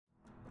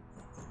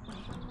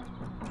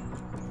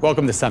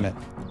Welcome to Summit.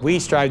 We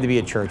strive to be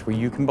a church where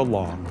you can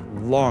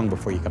belong long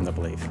before you come to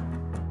believe.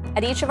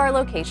 At each of our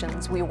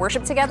locations, we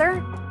worship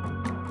together,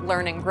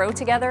 learn and grow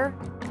together,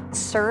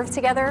 serve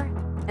together,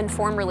 and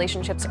form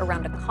relationships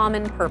around a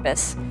common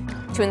purpose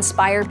to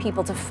inspire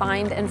people to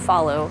find and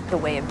follow the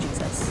way of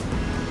Jesus.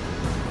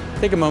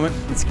 Take a moment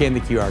and scan the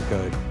QR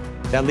code.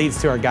 That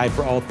leads to our guide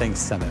for all things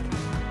Summit.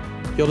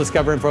 You'll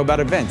discover info about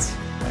events,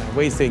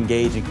 ways to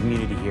engage in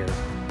community here,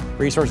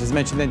 resources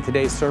mentioned in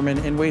today's sermon,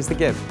 and ways to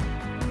give.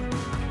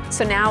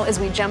 So now, as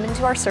we jump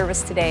into our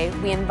service today,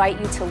 we invite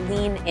you to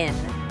lean in,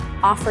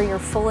 offer your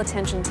full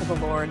attention to the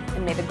Lord,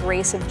 and may the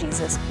grace of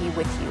Jesus be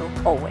with you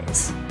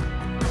always.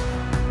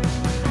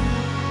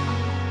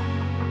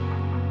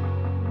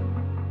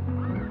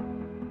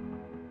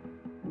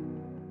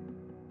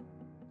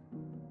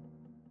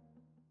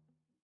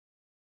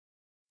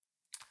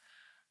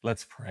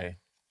 Let's pray.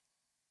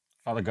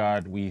 Father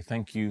God, we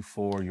thank you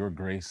for your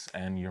grace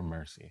and your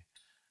mercy,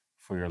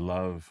 for your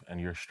love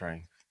and your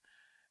strength,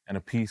 and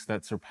a peace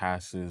that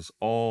surpasses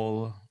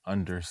all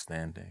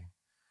understanding.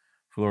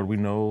 For Lord, we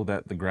know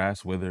that the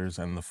grass withers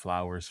and the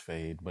flowers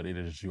fade, but it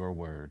is your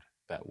word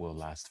that will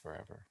last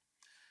forever.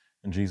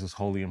 In Jesus'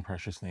 holy and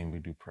precious name we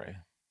do pray.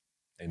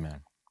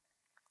 Amen.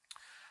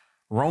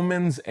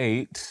 Romans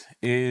 8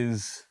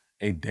 is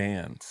a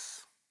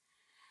dance.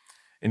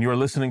 And you are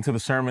listening to the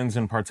sermons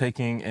and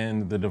partaking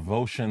in the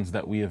devotions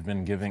that we have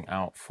been giving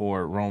out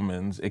for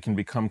Romans, it can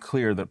become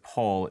clear that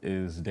Paul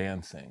is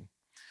dancing.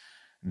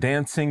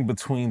 Dancing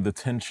between the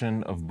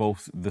tension of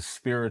both the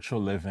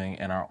spiritual living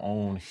and our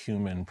own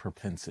human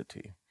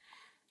propensity.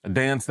 A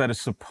dance that is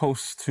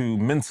supposed to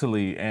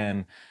mentally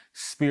and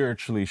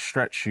spiritually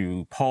stretch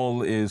you.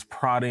 Paul is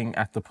prodding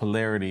at the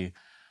polarity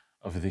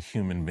of the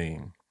human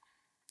being.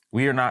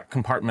 We are not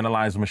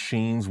compartmentalized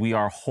machines. We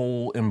are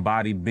whole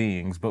embodied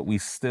beings, but we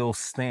still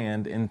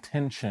stand in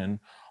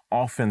tension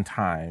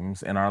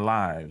oftentimes in our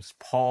lives.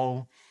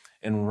 Paul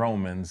in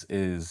Romans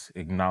is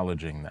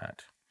acknowledging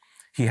that.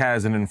 He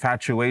has an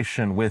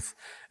infatuation with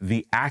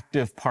the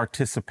active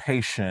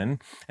participation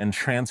and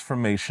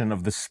transformation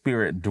of the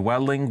Spirit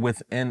dwelling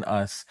within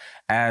us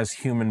as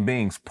human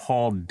beings.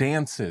 Paul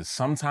dances.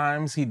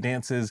 Sometimes he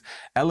dances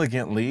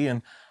elegantly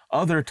and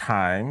other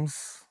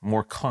times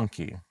more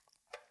clunky.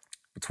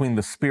 Between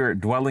the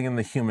Spirit dwelling in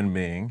the human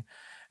being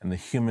and the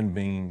human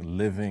being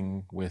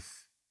living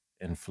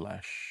within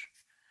flesh.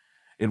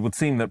 It would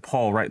seem that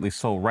Paul, rightly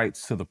so,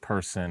 writes to the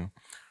person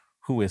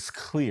who is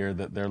clear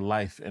that their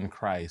life in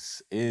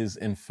Christ is,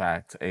 in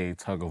fact, a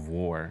tug of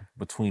war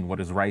between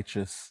what is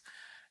righteous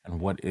and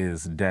what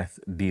is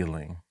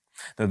death-dealing.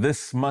 That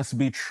this must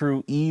be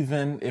true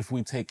even if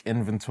we take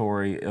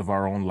inventory of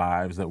our own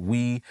lives, that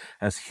we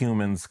as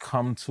humans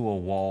come to a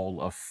wall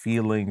of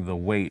feeling the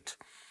weight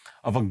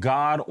of a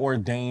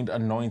God-ordained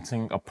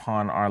anointing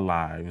upon our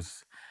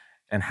lives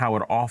and how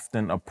it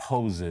often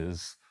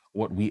opposes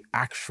what we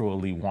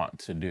actually want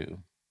to do,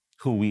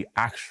 who we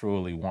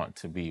actually want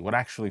to be, what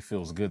actually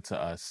feels good to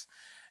us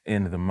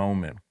in the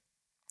moment.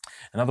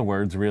 In other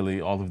words, really,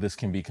 all of this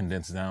can be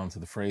condensed down to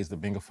the phrase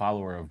that being a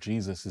follower of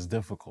Jesus is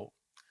difficult.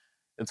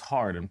 It's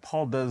hard, and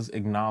Paul does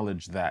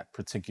acknowledge that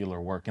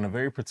particular work in a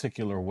very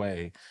particular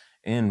way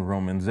in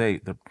Romans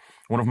 8.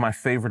 One of my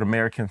favorite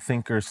American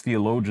thinkers,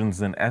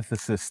 theologians, and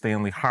ethicists,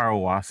 Stanley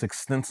Hauerwas,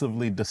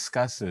 extensively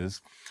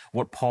discusses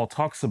what Paul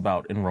talks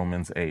about in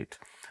Romans 8.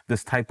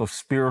 This type of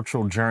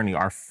spiritual journey,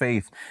 our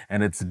faith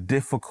and its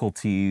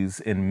difficulties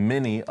in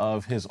many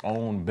of his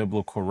own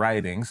biblical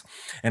writings.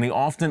 And he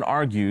often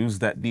argues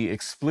that the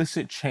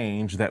explicit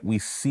change that we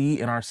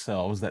see in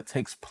ourselves that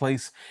takes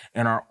place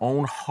in our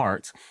own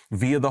hearts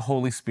via the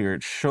Holy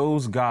Spirit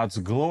shows God's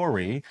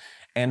glory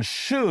and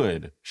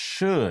should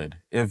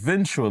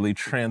eventually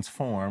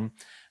transform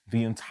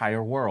the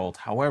entire world.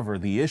 However,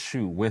 the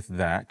issue with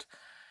that,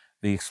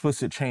 the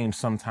explicit change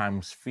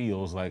sometimes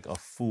feels like a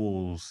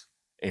fool's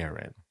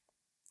errand.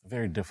 A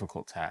very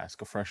difficult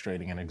task, a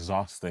frustrating and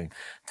exhausting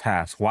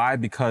task. Why?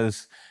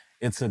 Because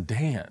it's a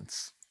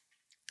dance.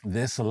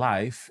 This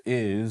life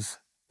is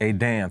a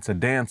dance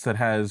that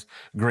has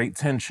great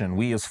tension.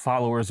 We as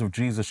followers of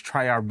Jesus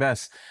try our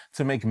best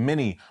to make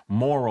many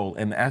moral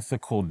and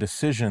ethical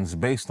decisions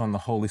based on the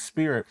Holy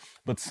Spirit.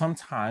 But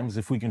sometimes,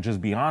 if we can just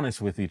be honest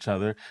with each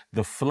other,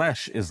 the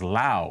flesh is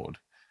loud.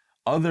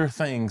 Other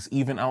things,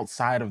 even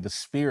outside of the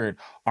Spirit,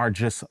 are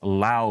just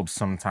loud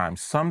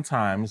sometimes.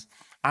 Sometimes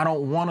I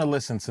don't want to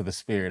listen to the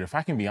Spirit. If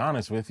I can be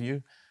honest with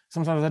you,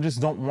 sometimes I just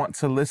don't want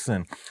to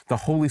listen. The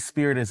Holy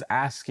Spirit is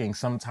asking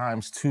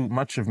sometimes too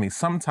much of me.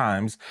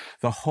 Sometimes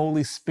the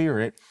Holy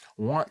Spirit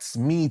wants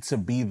me to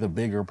be the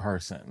bigger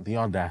person, the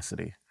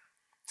audacity.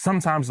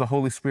 Sometimes the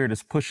Holy Spirit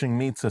is pushing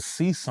me to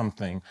see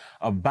something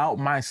about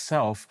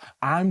myself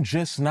I'm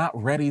just not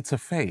ready to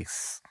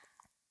face.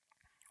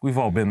 We've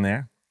all been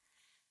there.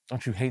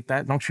 Don't you hate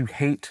that? Don't you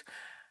hate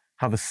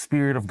how the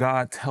Spirit of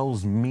God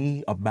tells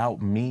me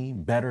about me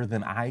better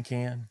than I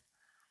can?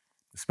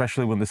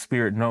 Especially when the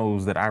Spirit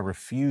knows that I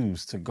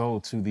refuse to go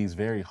to these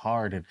very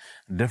hard and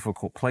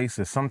difficult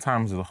places.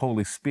 Sometimes the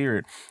Holy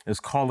Spirit is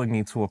calling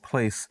me to a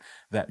place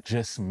that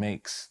just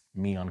makes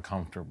me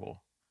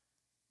uncomfortable,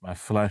 my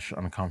flesh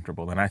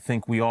uncomfortable. And I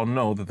think we all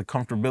know that the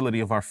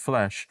comfortability of our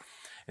flesh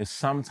is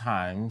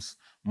sometimes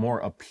more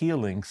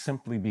appealing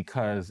simply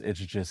because it's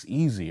just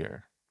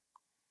easier.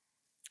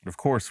 But of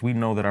course, we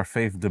know that our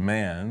faith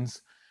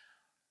demands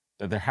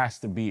that there has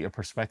to be a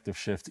perspective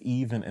shift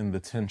even in the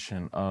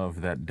tension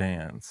of that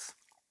dance.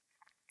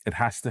 It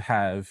has to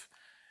have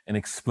an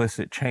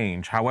explicit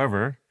change.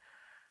 However,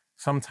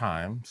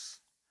 sometimes,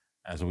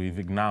 as we've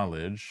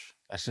acknowledged,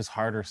 that's just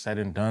harder said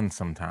than done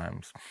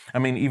sometimes. I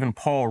mean, even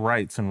Paul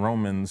writes in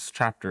Romans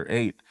chapter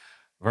 8,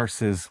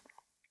 verses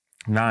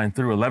 9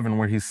 through 11,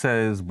 where he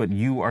says, "But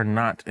you are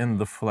not in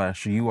the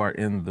flesh, you are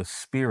in the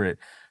Spirit,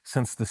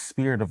 since the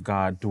Spirit of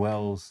God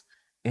dwells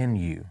in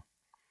you.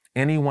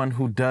 Anyone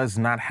who does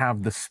not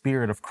have the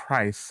Spirit of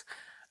Christ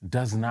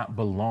does not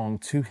belong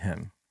to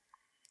him.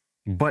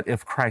 But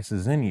if Christ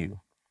is in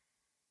you,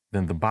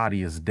 then the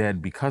body is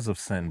dead because of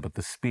sin, but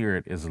the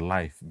Spirit is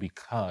life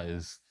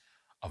because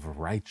of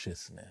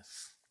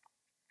righteousness."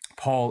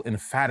 Paul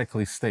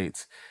emphatically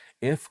states,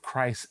 if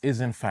Christ is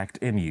in fact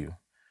in you,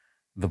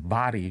 the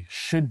body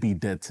should be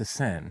dead to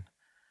sin,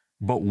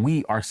 but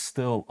we are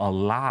still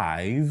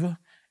alive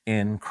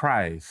in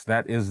Christ.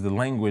 That is the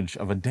language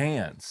of a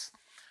dance.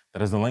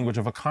 That is the language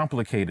of a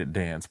complicated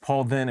dance.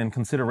 Paul then, in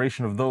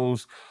consideration of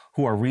those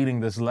who are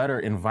reading this letter,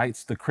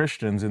 invites the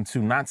Christians into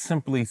not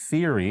simply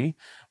theory,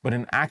 but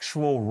an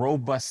actual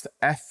robust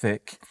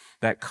ethic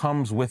that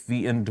comes with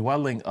the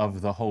indwelling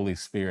of the Holy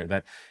Spirit.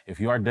 That if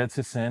you are dead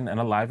to sin and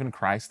alive in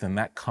Christ, then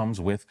that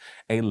comes with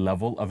a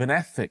level of an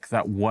ethic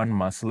that one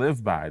must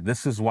live by.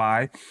 This is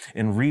why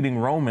in reading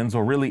Romans,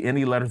 or really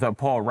any letter that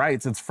Paul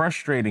writes, it's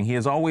frustrating. He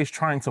is always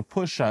trying to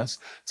push us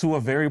to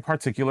a very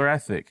particular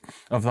ethic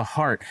of the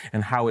heart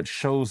and how it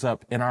shows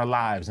up in our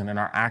lives and in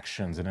our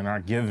actions and in our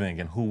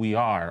giving and who we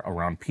are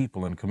around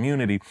people and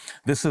community.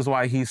 This is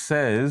why he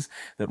says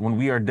that when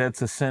we are dead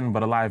to sin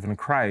but alive in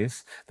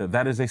Christ,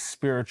 that is a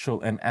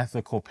spiritual and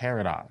ethical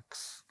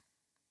paradox.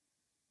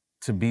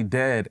 To be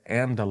dead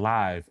and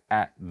alive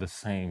at the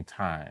same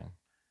time.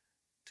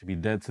 To be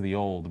dead to the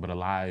old but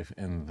alive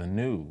in the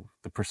new,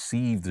 the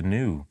perceived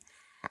new.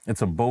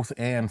 It's a both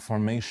and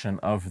formation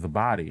of the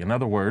body. In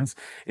other words,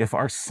 if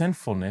our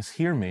sinfulness,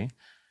 hear me,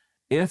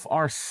 if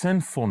our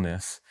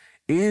sinfulness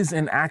is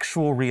an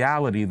actual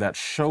reality that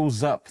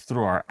shows up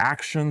through our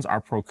actions,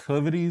 our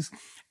proclivities,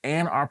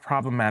 and our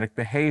problematic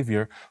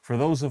behavior, for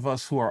those of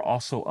us who are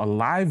also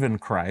alive in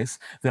Christ,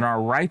 then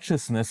our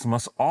righteousness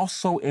must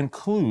also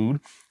include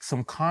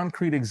some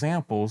concrete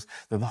examples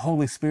that the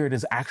Holy Spirit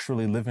is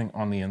actually living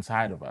on the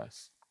inside of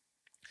us.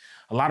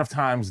 A lot of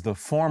times the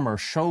former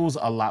shows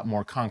a lot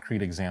more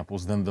concrete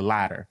examples than the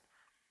latter.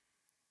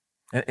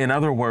 In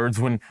other words,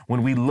 when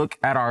we look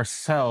at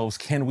ourselves,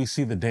 can we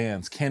see the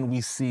dance? Can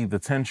we see the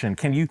tension?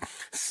 Can you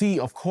see,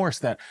 of course,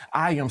 that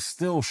I am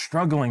still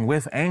struggling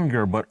with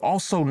anger, but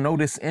also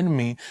notice in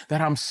me that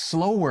I'm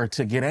slower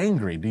to get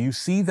angry? Do you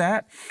see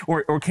that?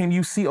 Or can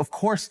you see, of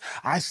course,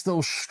 I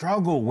still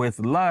struggle with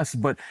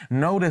lust, but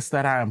notice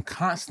that I am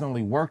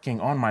constantly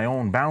working on my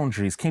own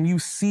boundaries? Can you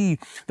see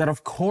that,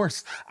 of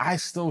course, I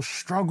still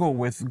struggle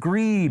with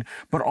greed,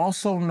 but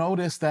also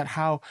notice that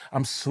how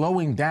I'm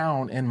slowing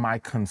down in my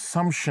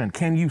consumption?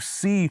 Can you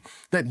see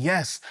that,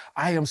 yes,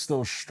 I am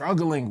still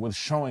struggling with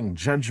showing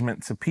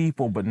judgment to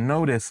people, but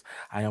notice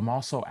I am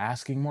also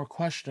asking more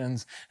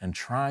questions and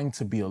trying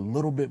to be a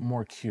little bit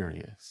more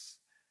curious.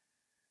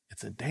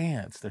 It's a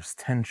dance. There's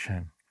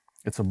tension.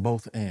 It's a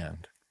both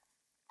and.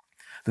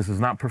 This is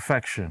not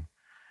perfection.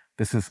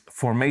 This is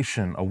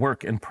formation, a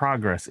work in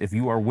progress. If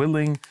you are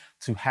willing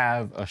to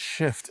have a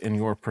shift in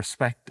your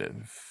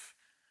perspective,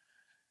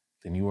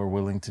 then you are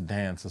willing to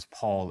dance as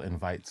Paul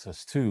invites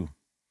us to.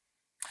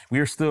 We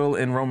are still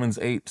in Romans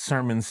 8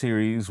 sermon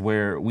series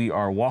where we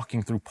are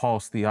walking through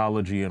Paul's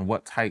theology and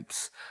what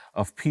types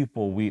of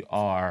people we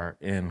are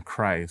in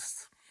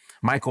Christ.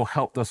 Michael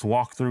helped us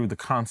walk through the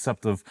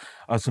concept of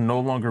us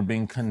no longer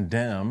being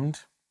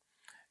condemned.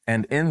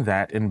 And in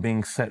that, in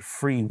being set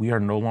free, we are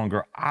no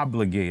longer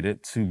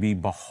obligated to be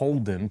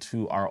beholden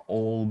to our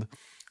old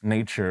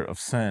nature of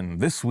sin.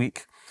 This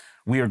week,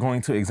 we are going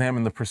to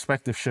examine the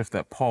perspective shift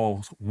that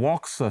Paul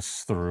walks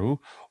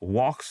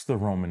the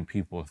Roman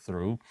people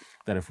through,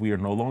 that if we are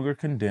no longer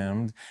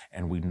condemned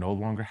and we no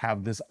longer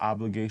have this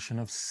obligation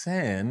of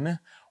sin,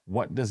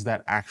 what does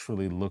that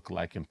actually look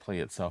like and play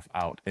itself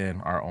out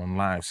in our own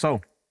lives?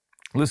 So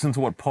listen to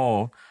what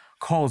Paul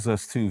calls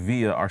us to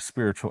via our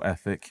spiritual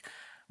ethic.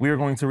 We are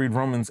going to read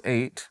Romans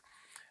 8,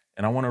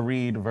 and I want to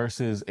read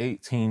verses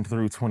 18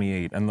 through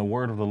 28. And the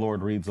word of the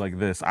Lord reads like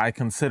this: I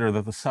consider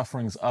that the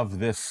sufferings of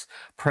this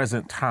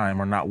present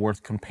time are not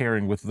worth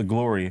comparing with the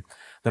glory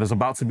that is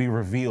about to be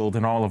revealed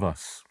in all of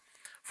us.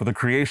 For the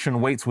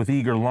creation waits with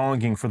eager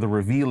longing for the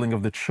revealing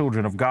of the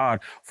children of God.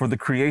 For the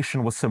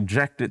creation was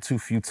subjected to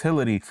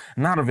futility,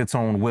 not of its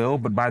own will,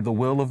 but by the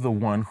will of the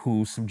one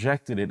who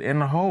subjected it,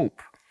 in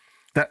hope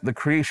that the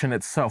creation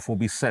itself will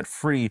be set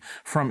free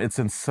from its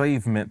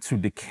enslavement to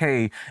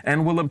decay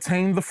and will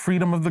obtain the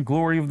freedom of the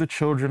glory of the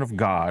children of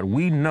God.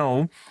 We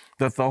know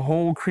that the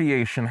whole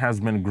creation has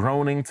been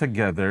groaning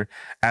together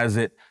as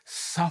it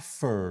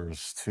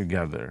suffers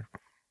together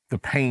the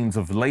pains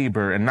of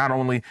labor. And not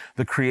only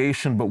the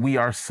creation, but we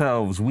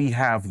ourselves, we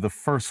have the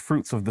first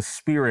fruits of the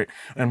Spirit,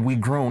 and we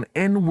groan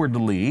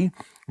inwardly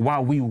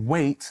while we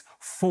wait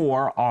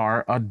for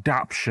our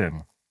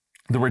adoption,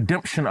 the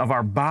redemption of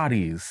our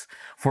bodies.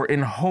 For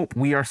in hope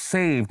we are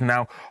saved.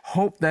 Now,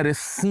 hope that is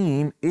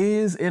seen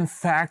is in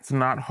fact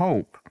not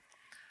hope.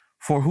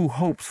 For who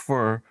hopes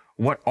for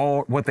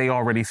what they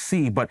already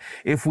see? But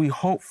if we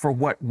hope for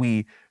what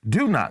we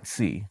do not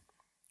see,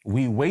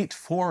 we wait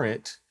for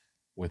it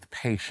with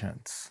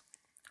patience.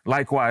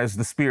 Likewise,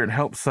 the Spirit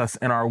helps us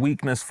in our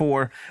weakness,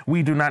 for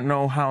we do not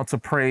know how to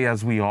pray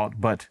as we ought,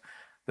 but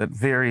that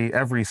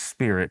every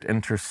spirit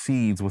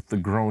intercedes with the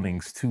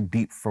groanings too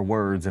deep for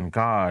words, and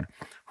God,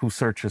 who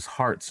searches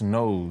hearts,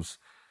 knows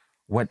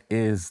what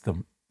is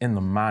in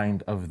the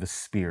mind of the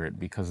Spirit,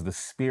 because the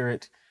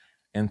Spirit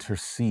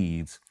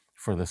intercedes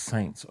for the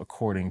saints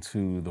according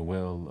to the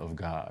will of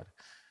God.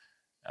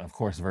 And of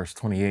course, verse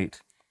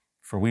 28,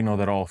 for we know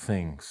that all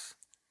things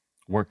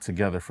work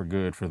together for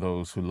good for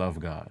those who love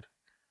God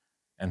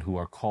and who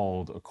are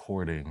called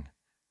according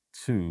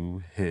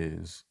to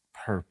his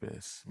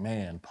purpose.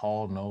 Man,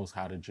 Paul knows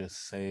how to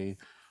just say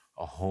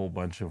a whole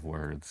bunch of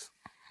words.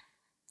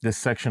 This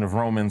section of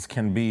Romans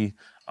can be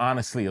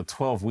honestly a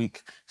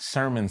 12-week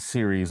sermon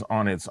series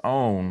on its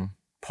own.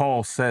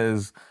 Paul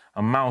says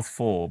a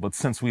mouthful, but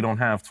since we don't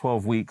have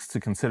 12 weeks to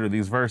consider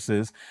these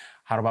verses,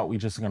 how about we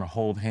just going to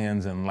hold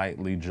hands and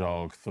lightly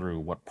jog through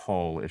what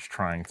Paul is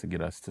trying to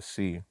get us to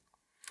see?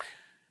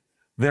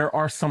 There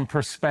are some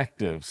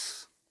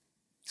perspectives,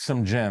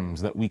 some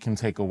gems that we can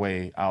take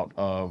away out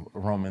of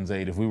Romans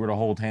 8. If we were to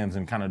hold hands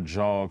and kind of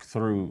jog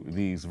through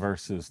these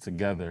verses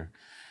together,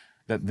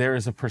 that there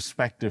is a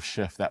perspective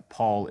shift that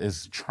Paul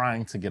is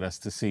trying to get us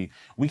to see.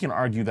 We can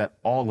argue that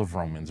all of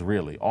Romans,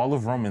 really, all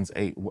of Romans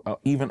 8,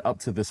 even up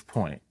to this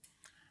point,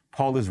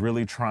 Paul is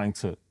really trying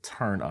to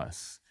turn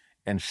us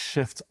and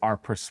shift our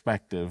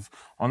perspective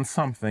on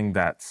something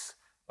that's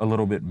a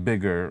little bit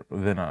bigger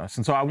than us.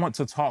 And so I want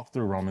to talk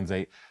through Romans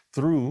 8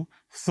 through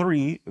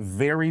three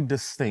very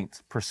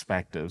distinct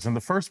perspectives. And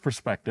the first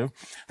perspective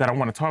that I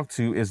want to talk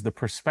to is the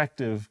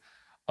perspective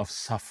of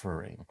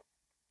suffering.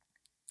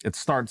 It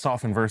starts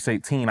off in verse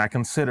 18. I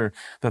consider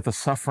that the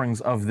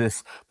sufferings of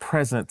this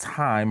present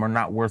time are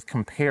not worth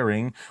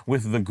comparing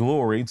with the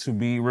glory to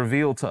be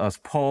revealed to us.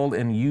 Paul,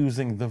 in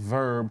using the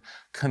verb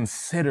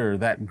consider,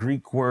 that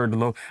Greek word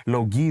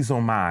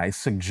logizomai,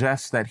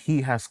 suggests that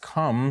he has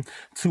come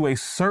to a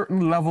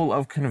certain level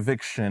of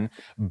conviction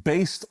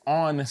based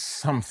on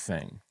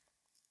something.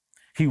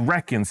 He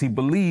reckons, he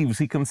believes,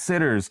 he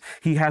considers,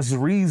 he has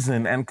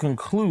reason, and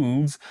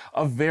concludes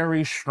a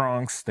very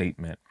strong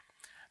statement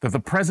that the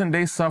present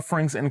day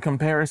sufferings in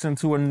comparison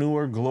to a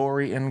newer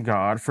glory in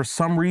God, for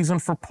some reason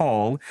for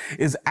Paul,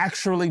 is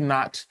actually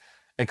not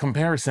a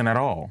comparison at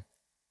all.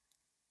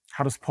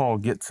 How does Paul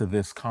get to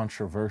this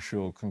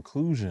controversial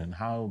conclusion?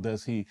 How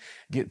does he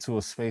get to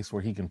a space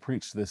where he can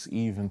preach this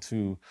even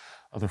to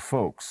other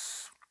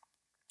folks?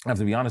 I have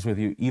to be honest with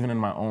you, even in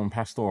my own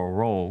pastoral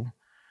role,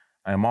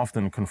 I am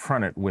often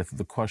confronted with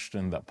the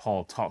question that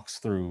Paul talks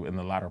through in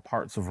the latter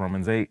parts of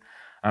Romans 8.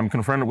 I'm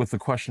confronted with the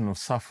question of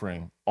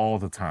suffering all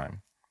the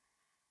time.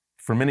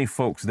 For many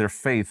folks, their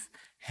faith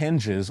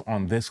hinges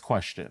on this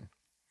question.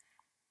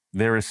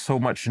 There is so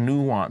much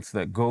nuance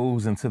that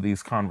goes into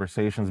these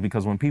conversations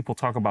because when people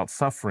talk about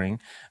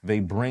suffering, they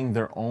bring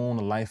their own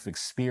life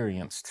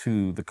experience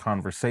to the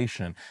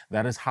conversation.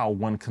 That is how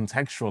one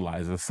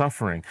contextualizes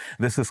suffering.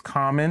 This is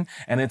common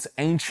and it's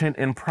ancient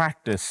in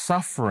practice.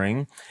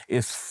 Suffering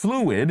is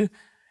fluid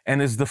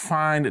and is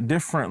defined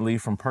differently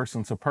from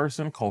person to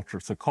person, culture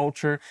to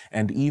culture,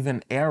 and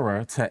even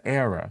era to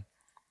era.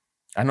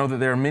 I know that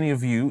there are many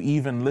of you,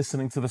 even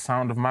listening to the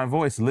sound of my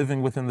voice,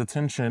 living within the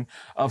tension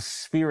of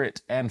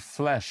spirit and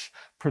flesh,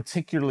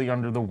 particularly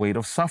under the weight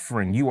of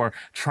suffering. You are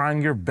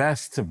trying your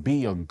best to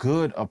be a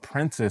good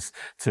apprentice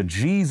to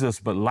Jesus,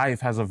 but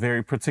life has a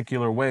very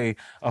particular way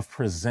of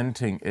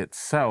presenting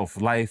itself.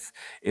 Life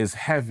is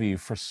heavy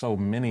for so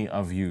many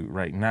of you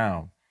right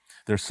now.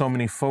 There's so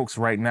many folks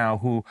right now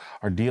who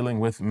are dealing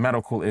with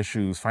medical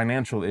issues,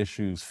 financial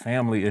issues,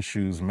 family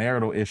issues,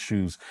 marital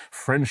issues,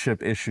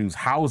 friendship issues,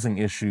 housing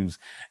issues,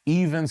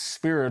 even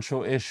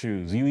spiritual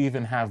issues. You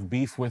even have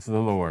beef with the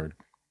Lord.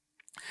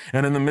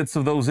 And in the midst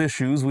of those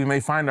issues, we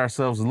may find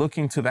ourselves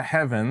looking to the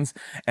heavens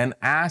and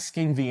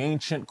asking the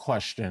ancient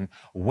question,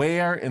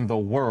 where in the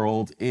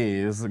world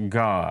is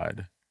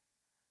God?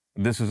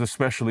 This is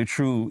especially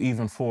true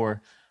even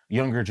for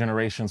younger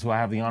generations who I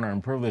have the honor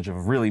and privilege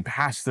of really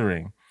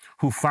pastoring,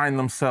 who find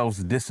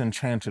themselves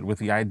disenchanted with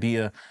the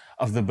idea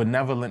of the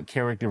benevolent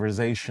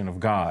characterization of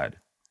God.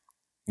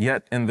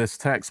 Yet in this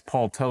text,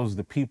 Paul tells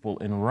the people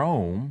in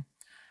Rome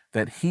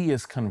that he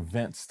is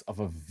convinced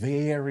of a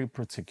very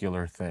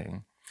particular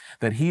thing.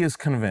 that he is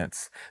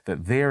convinced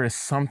that there is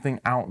something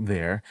out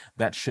there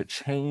that should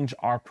change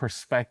our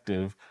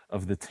perspective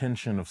of the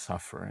tension of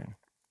suffering.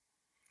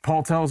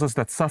 Paul tells us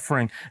that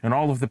suffering and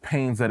all of the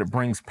pains that it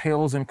brings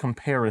pales in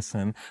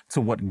comparison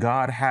to what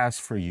God has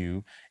for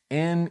you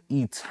in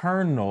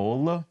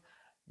eternal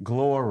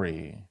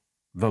glory.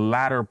 The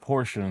latter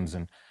portions,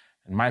 and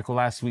Michael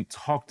last week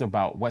talked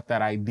about what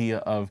that idea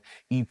of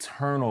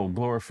eternal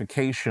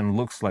glorification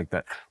looks like,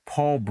 that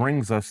Paul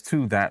brings us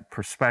to that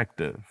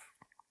perspective.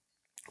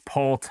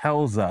 Paul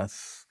tells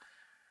us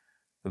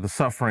that the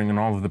suffering and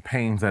all of the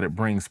pains that it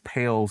brings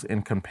pales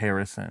in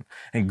comparison.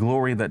 A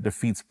glory that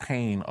defeats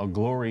pain, a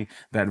glory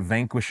that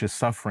vanquishes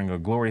suffering, a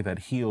glory that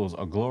heals,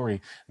 a glory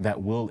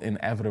that will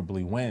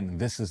inevitably win.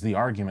 This is the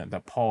argument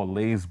that Paul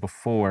lays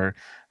before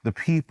the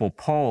people.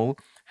 Paul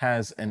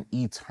has an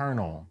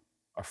eternal,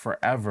 a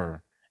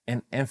forever,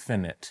 an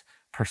infinite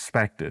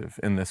perspective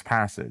in this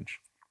passage.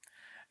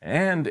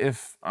 And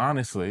if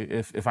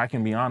I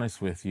can be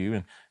honest with you,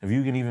 and if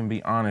you can even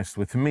be honest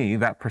with me,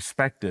 that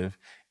perspective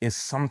is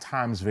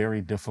sometimes very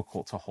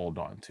difficult to hold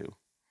on to.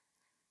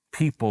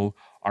 People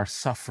are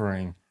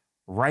suffering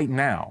right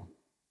now,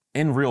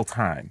 in real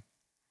time.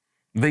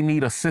 They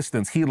need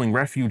assistance, healing,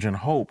 refuge, and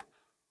hope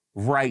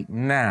right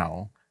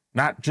now,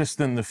 not just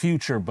in the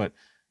future, but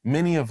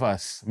many of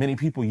us, many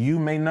people you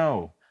may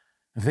know,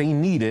 they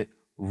need it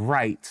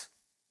right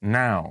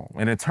now.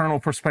 An eternal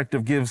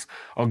perspective gives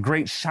a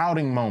great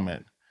shouting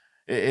moment.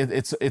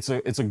 It's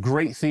a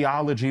great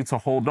theology to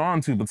hold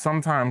on to, but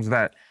sometimes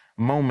that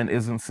moment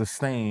isn't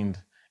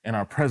sustained in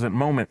our present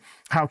moment.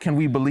 How can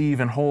we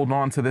believe and hold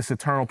on to this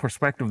eternal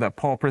perspective that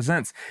Paul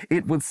presents?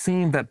 It would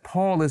seem that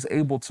Paul is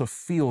able to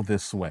feel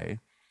this way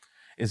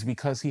is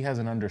because he has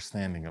an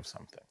understanding of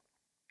something.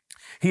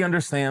 He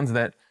understands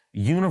that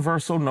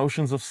universal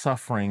notions of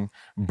suffering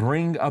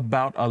bring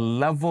about a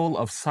level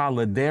of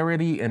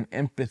solidarity and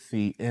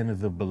empathy in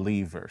the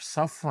believer.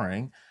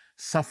 Suffering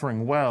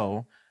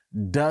well,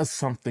 does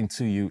something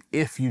to you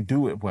if you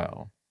do it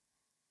well.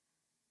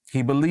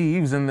 He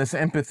believes in this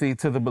empathy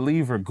to the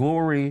believer.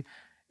 Glory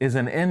is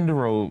an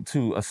inroad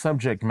to a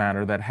subject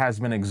matter that has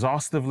been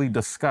exhaustively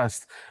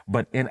discussed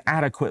but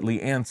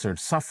inadequately answered.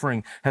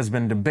 Suffering has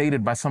been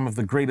debated by some of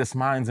the greatest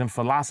minds in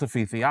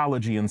philosophy,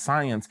 theology, and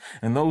science,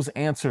 and those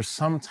answers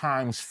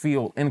sometimes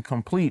feel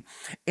incomplete.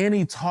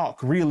 Any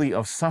talk really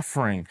of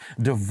suffering,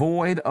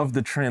 devoid of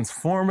the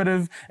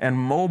transformative and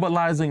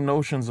mobilizing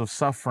notions of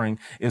suffering,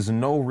 is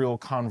no real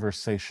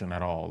conversation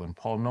at all, and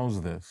Paul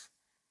knows this.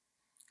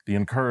 The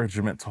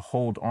encouragement to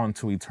hold on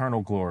to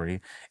eternal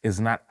glory is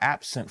not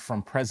absent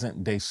from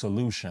present-day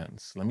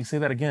solutions. Let me say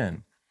that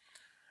again.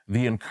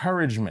 The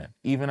encouragement,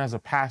 even as a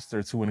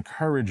pastor, to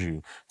encourage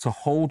you to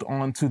hold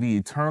on to the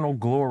eternal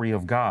glory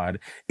of God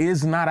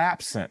is not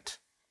absent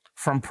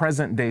from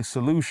present-day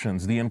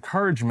solutions. The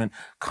encouragement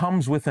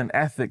comes with an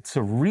ethic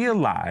to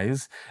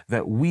realize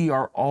that we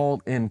are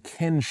all in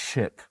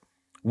kinship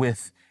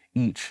with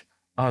each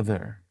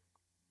other.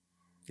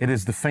 It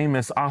is the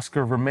famous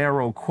Oscar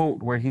Romero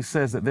quote where he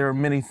says that there are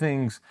many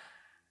things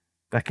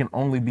that can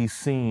only be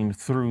seen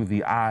through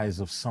the eyes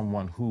of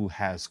someone who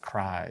has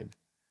cried.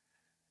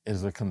 It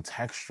is a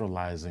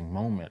contextualizing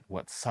moment,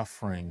 what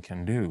suffering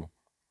can do.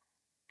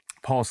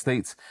 Paul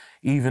states,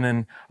 even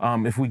in,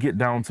 if we get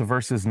down to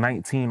verses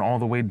 19 all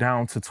the way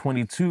down to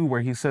 22,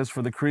 where he says,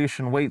 "For the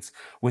creation waits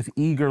with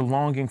eager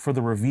longing for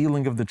the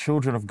revealing of the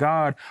children of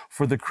God,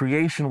 for the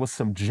creation was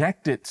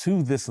subjected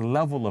to this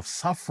level of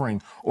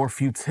suffering or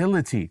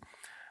futility.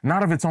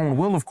 Not of its own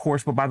will, of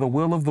course, but by the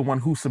will of the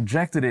one who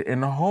subjected it,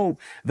 in the hope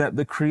that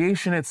the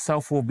creation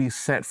itself will be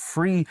set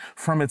free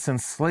from its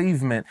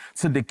enslavement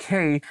to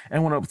decay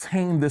and will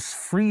obtain this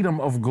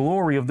freedom of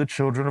glory of the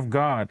children of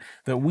God."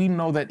 That we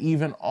know that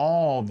even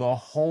all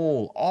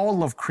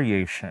of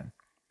creation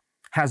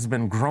has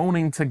been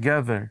groaning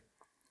together.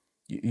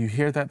 You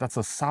hear that? That's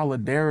a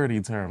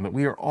solidarity term, that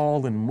we are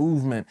all in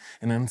movement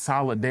and in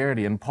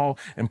solidarity. And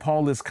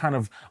Paul is kind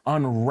of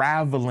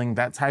unraveling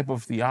that type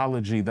of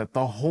theology, that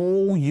the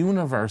whole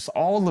universe,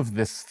 all of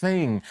this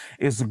thing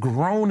is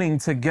groaning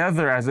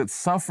together as it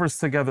suffers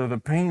together the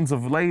pains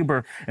of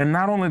labor. And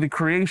not only the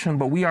creation,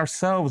 but we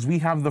ourselves, we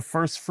have the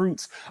first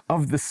fruits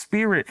of the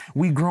Spirit.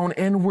 We groan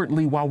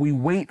inwardly while we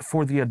wait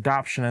for the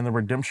adoption and the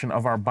redemption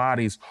of our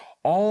bodies.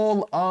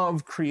 All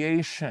of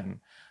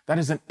creation. That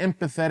is an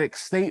empathetic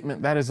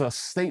statement. That is a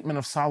statement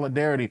of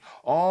solidarity.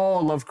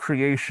 All of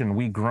creation,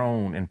 we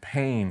groan in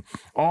pain.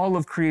 All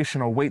of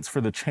creation awaits for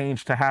the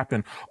change to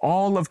happen.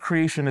 All of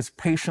creation is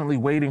patiently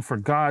waiting for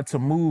God to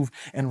move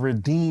and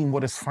redeem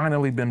what has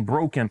finally been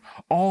broken.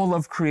 All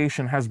of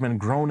creation has been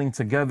groaning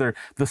together.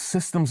 The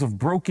systems of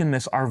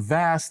brokenness are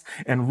vast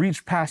and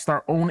reach past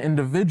our own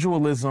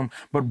individualism,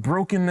 but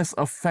brokenness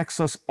affects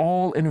us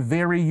all in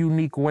very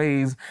unique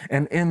ways.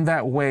 And in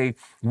that way,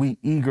 we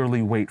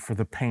eagerly wait for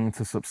the pain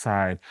to subside,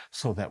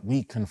 so that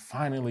we can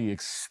finally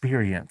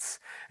experience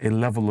a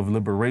level of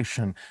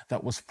liberation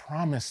that was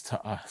promised to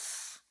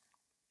us.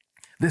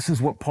 This is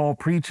what Paul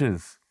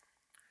preaches,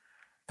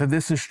 that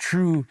this is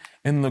true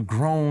in the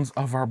groans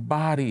of our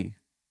body.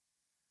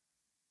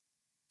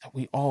 that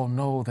we all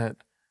know that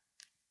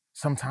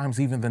sometimes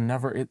even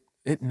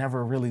it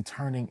never really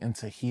turning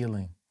into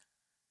healing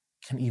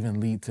can even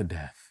lead to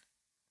death.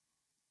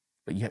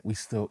 But yet we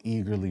still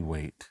eagerly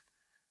wait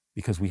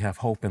because we have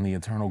hope in the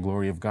eternal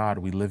glory of God.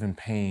 We live in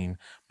pain,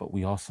 but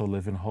we also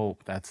live in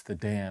hope. That's the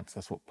dance.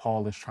 That's what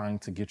Paul is trying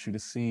to get you to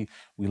see.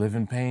 We live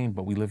in pain,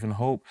 but we live in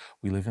hope.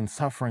 We live in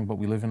suffering, but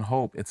we live in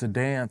hope. It's a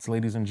dance,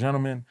 ladies and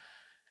gentlemen.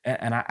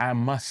 And I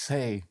must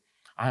say,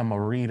 I'm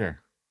a reader.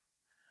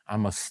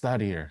 I'm a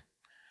studier.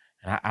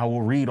 And I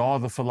will read all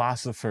the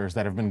philosophers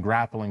that have been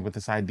grappling with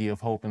this idea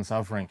of hope and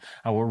suffering.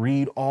 I will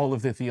read all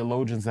of the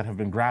theologians that have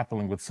been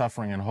grappling with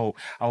suffering and hope.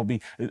 I will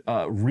be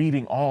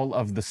reading all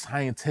of the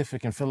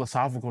scientific and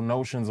philosophical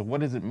notions of what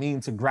does it mean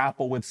to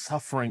grapple with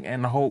suffering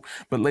and hope.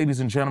 But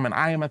ladies and gentlemen,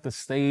 I am at the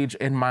stage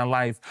in my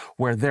life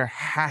where there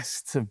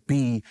has to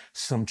be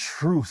some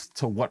truth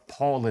to what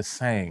Paul is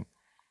saying.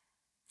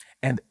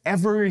 And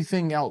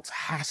everything else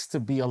has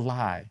to be a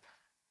lie.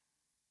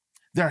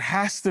 There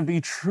has to be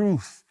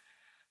truth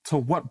to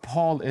what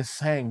Paul is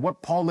saying.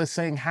 What Paul is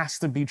saying has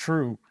to be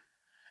true,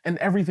 and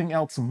everything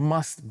else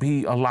must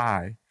be a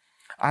lie.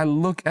 I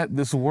look at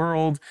this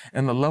world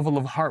and the level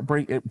of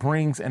heartbreak it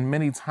brings, and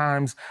many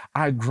times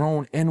I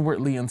groan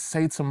inwardly and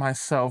say to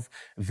myself,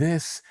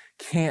 this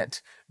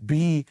can't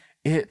be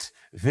it.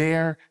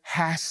 There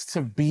has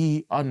to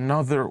be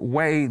another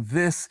way.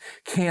 This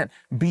can't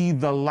be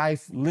the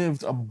life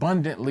lived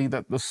abundantly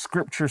that the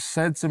scripture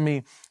said to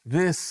me.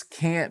 This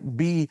can't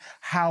be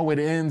how it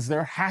ends.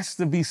 There has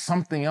to be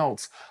something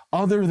else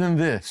other than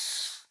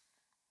this.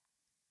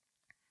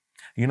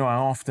 You know, I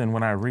often,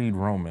 when I read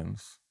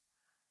Romans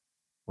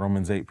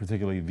 8,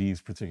 particularly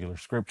these particular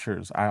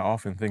scriptures, I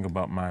often think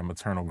about my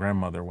maternal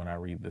grandmother when I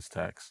read this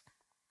text.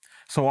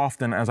 So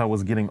often as I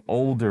was getting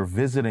older,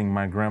 visiting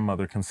my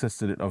grandmother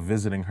consisted of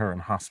visiting her in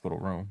hospital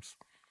rooms.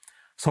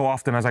 So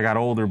often as I got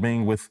older,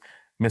 being with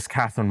Miss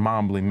Catherine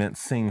Mombley meant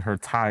seeing her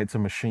tied to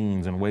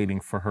machines and waiting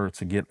for her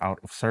to get out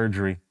of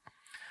surgery.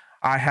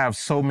 I have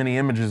so many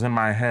images in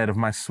my head of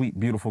my sweet,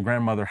 beautiful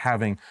grandmother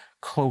having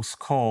close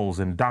calls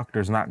and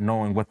doctors not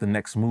knowing what the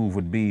next move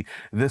would be.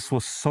 This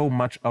was so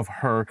much of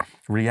her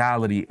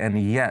reality.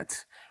 And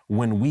yet,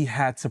 when we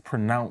had to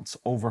pronounce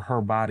over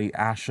her body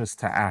ashes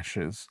to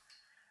ashes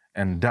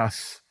and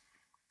dust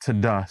to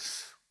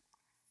dust,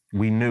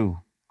 we knew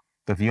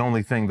that the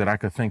only thing that I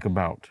could think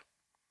about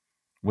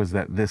was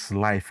that this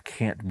life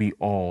can't be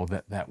all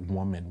that that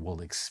woman will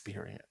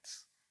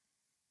experience.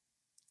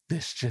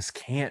 This just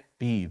can't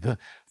be the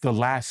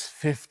last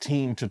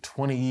 15 to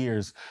 20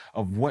 years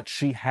of what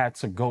she had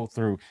to go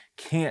through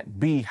can't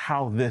be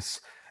how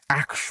this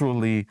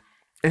actually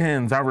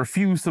ends. I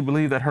refuse to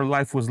believe that her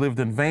life was lived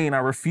in vain. I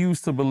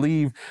refuse to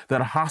believe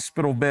that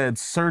hospital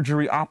beds,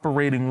 surgery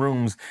operating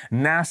rooms,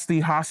 nasty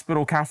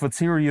hospital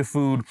cafeteria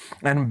food,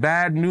 and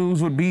bad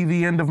news would be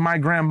the end of my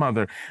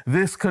grandmother.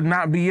 This could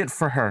not be it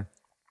for her.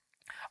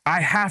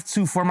 I have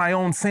to, for my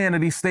own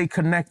sanity, stay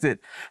connected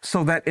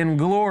so that in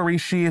glory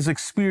she is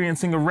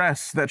experiencing a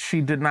rest that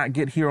she did not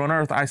get here on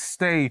earth. I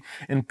stay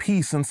in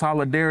peace and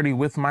solidarity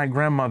with my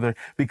grandmother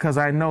because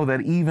I know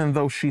that even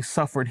though she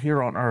suffered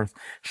here on earth,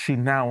 she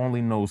now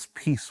only knows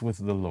peace with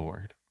the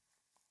Lord.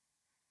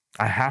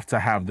 I have to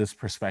have this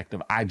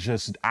perspective. I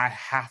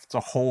have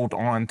to hold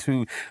on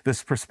to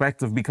this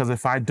perspective because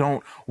if I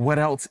don't, what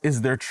else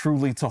is there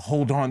truly to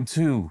hold on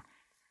to?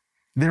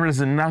 There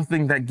is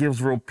nothing that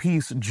gives real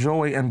peace,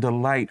 joy, and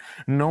delight,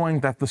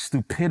 knowing that the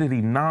stupidity,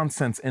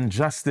 nonsense,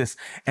 injustice,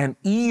 and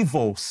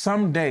evil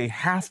someday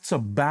have to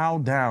bow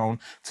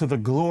down to the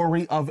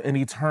glory of an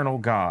eternal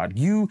God.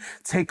 You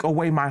take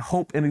away my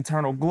hope in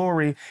eternal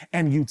glory,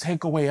 and you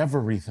take away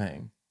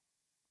everything.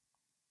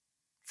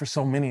 For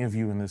so many of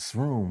you in this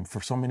room,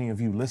 for so many of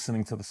you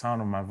listening to the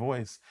sound of my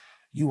voice,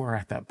 you are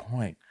at that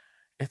point.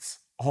 It's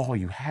all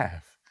you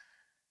have.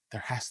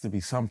 There has to be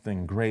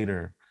something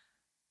greater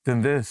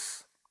than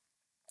this.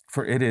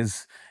 For it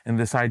is in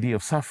this idea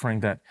of suffering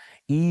that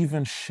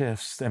even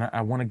shifts, and I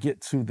want to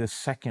get to this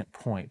second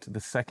point, the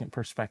second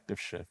perspective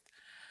shift,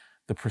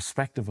 the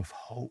perspective of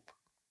hope,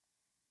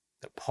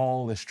 that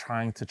Paul is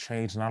trying to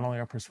change not only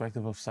our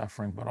perspective of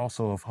suffering, but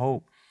also of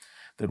hope,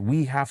 that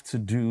we have to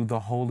do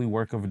the holy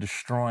work of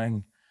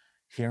destroying,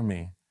 hear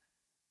me,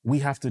 we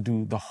have to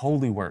do the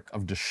holy work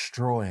of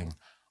destroying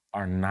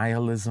our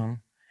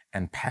nihilism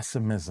and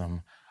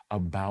pessimism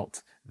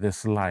about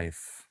this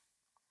life.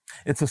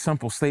 It's a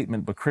simple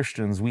statement, but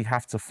Christians, we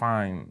have to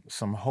find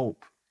some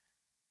hope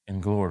in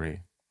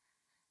glory.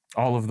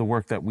 All of the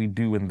work that we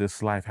do in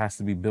this life has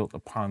to be built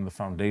upon the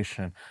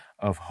foundation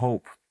of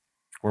hope,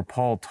 where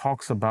Paul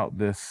talks about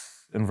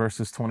this in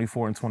verses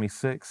 24 and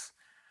 26.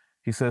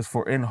 He says,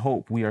 "For in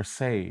hope we are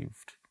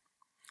saved."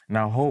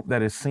 Now, hope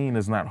that is seen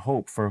is not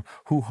hope, for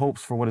who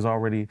hopes for what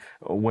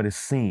is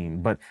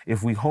seen? But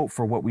if we hope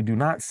for what we do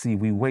not see,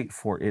 we wait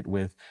for it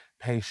with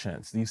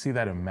patience. Do you see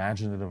that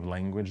imaginative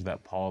language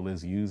that Paul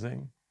is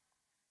using?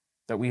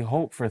 That we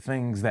hope for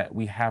things that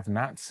we have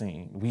not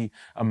seen. We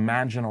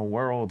imagine a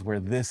world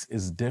where this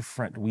is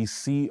different. We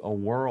see a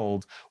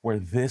world where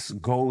this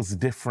goes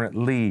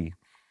differently.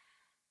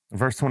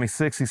 Verse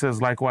 26, he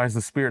says, likewise,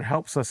 the Spirit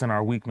helps us in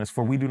our weakness,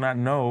 for we do not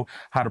know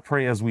how to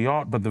pray as we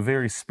ought, but the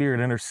very Spirit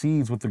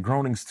intercedes with the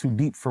groanings too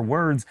deep for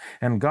words.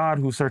 And God,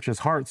 who searches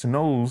hearts,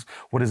 knows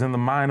what is in the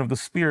mind of the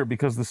Spirit,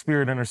 because the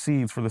Spirit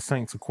intercedes for the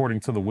saints according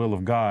to the will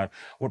of God.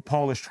 What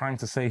Paul is trying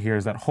to say here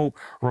is that hope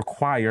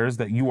requires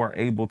that you are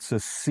able to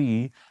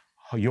see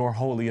your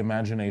holy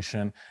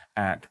imagination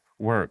at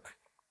work.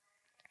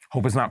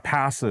 Hope is not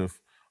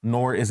passive,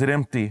 nor is it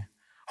empty.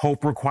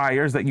 Hope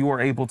requires that you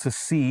are able to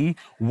see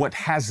what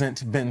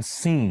hasn't been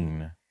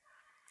seen.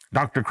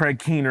 Dr. Craig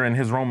Keener, in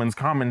his Romans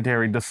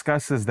commentary,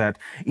 discusses that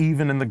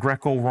even in the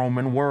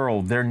Greco-Roman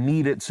world, there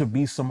needed to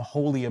be some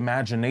holy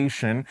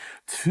imagination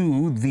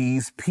to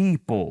these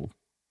people.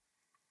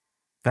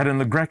 That in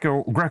the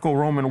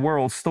Greco-Roman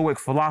world, Stoic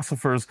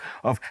philosophers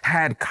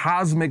had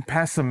cosmic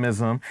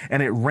pessimism,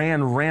 and it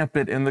ran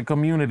rampant in the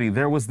community.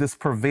 There was this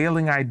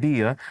prevailing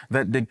idea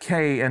that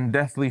decay and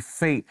deathly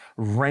fate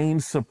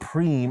reigned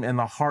supreme in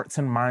the hearts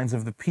and minds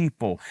of the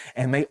people.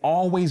 And they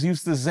always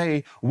used to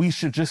say, we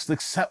should just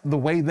accept the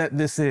way that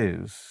this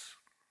is.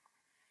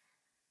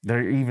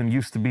 There even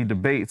used to be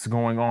debates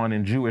going on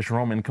in Jewish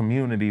Roman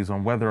communities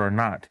on whether or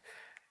not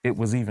it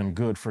was even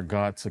good for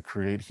God to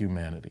create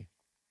humanity.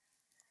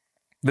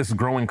 This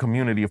growing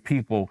community of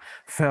people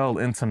fell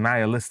into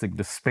nihilistic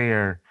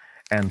despair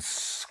and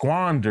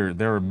squandered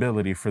their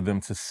ability for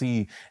them to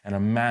see and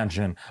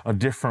imagine a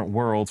different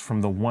world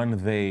from the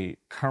one they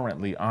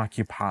currently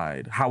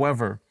occupied.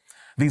 However,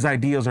 these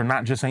ideas are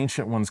not just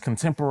ancient ones.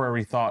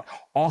 Contemporary thought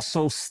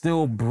also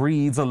still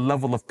breeds a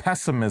level of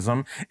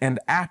pessimism and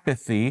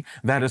apathy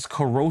that is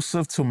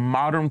corrosive to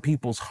modern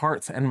people's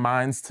hearts and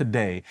minds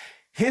today.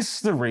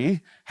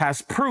 History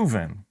has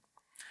proven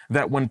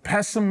that when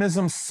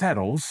pessimism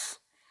settles,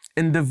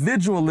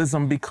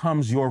 individualism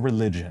becomes your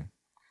religion.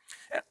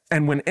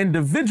 And when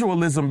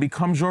individualism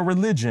becomes your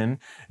religion,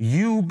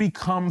 you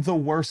become the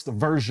worst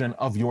version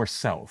of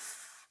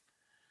yourself.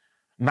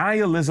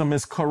 Nihilism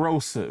is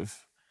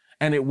corrosive,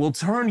 and it will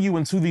turn you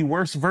into the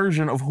worst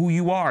version of who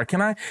you are.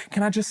 Can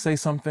I just say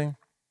something?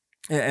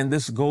 And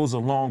this goes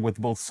along with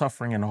both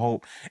suffering and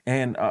hope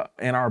and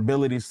our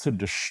abilities to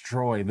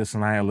destroy this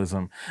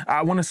nihilism.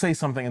 I want to say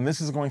something, and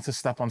this is going to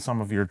step on some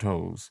of your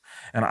toes.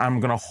 And I'm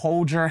going to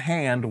hold your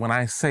hand when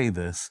I say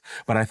this,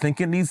 but I think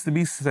it needs to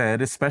be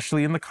said,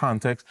 especially in the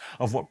context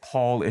of what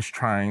Paul is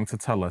trying to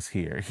tell us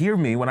here. Hear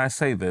me when I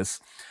say this.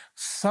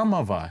 Some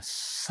of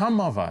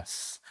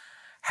us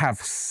have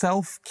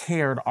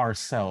self-cared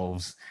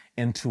ourselves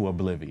into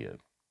oblivion.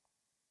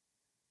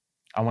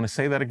 I want to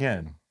say that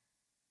again.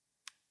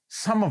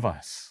 Some of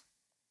us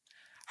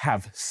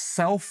have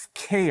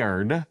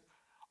self-cared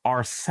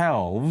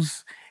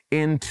ourselves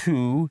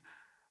into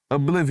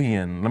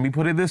oblivion. Let me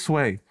put it this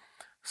way.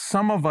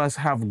 Some of us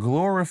have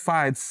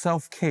glorified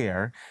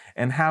self-care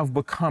and have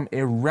become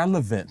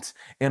irrelevant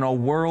in a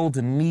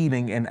world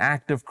needing an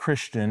active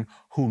Christian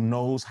who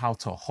knows how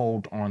to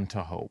hold on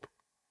to hope.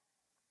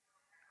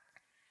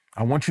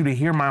 I want you to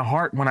hear my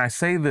heart when I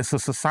say this. A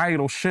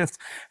societal shift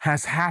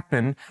has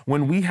happened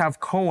when we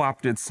have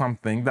co-opted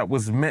something that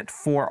was meant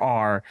for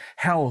our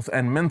health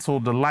and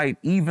mental delight.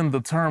 Even the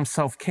term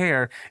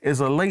self-care is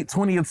a late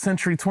 20th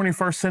century,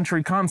 21st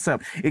century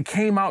concept. It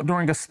came out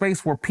during a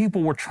space where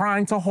people were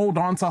trying to hold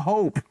on to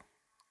hope.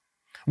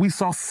 We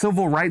saw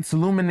civil rights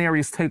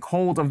luminaries take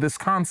hold of this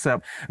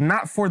concept,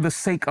 not for the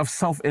sake of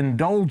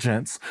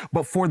self-indulgence,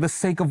 but for the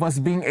sake of us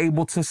being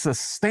able to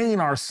sustain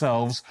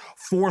ourselves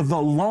for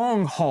the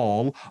long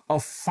haul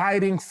of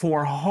fighting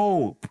for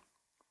hope.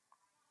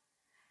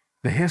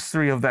 The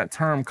history of that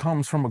term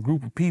comes from a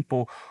group of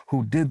people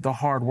who did the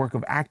hard work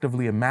of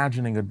actively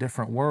imagining a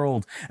different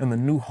world and the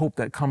new hope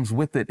that comes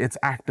with it. It's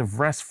active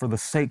rest for the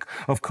sake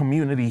of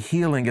community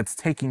healing. It's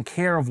taking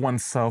care of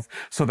oneself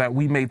so that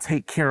we may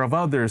take care of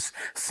others.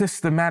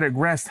 Systematic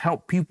rest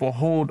helps people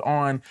hold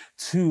on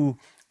to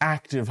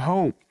active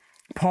hope.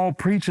 Paul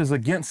preaches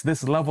against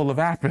this level of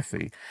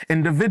apathy,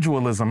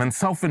 individualism, and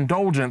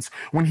self-indulgence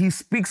when he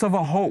speaks of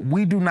a hope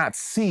we do not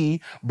see,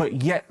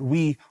 but yet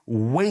we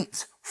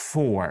wait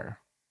for.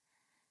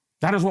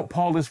 That is what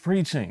Paul is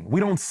preaching. We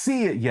don't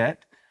see it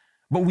yet,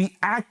 but we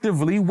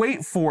actively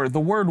wait for it. The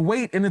word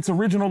wait in its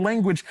original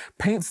language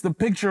paints the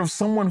picture of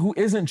someone who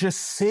isn't just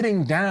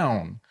sitting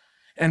down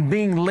and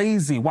being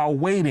lazy while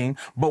waiting,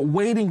 but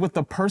waiting with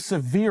the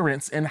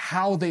perseverance in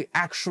how they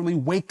actually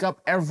wake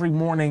up every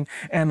morning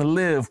and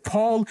live.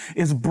 Paul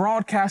is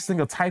broadcasting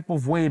a type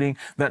of waiting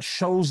that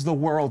shows the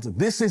world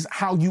this is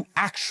how you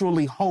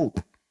actually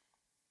hope.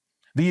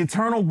 The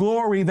eternal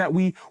glory that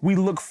we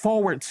look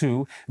forward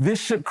to, this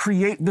should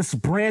create this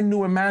brand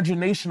new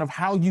imagination of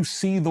how you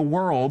see the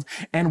world.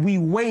 And we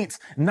wait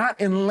not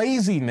in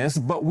laziness,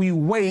 but we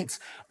wait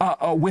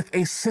with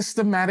a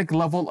systematic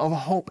level of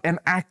hope and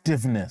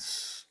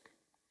activeness.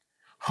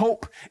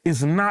 Hope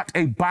is not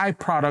a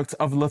byproduct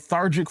of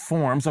lethargic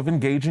forms of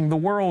engaging the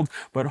world,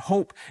 but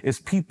hope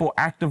is people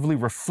actively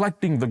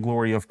reflecting the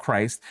glory of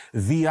Christ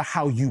via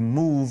how you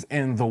move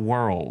in the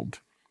world.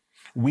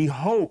 We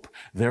hope,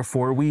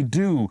 therefore we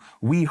do.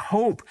 We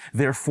hope,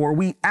 therefore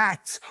we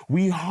act.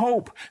 We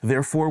hope,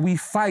 therefore we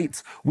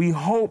fight. We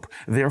hope,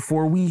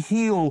 therefore we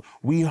heal.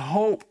 We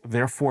hope,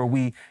 therefore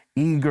we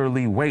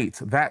eagerly wait.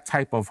 That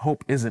type of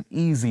hope isn't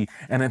easy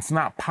and it's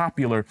not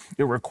popular.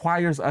 It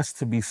requires us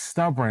to be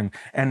stubborn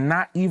and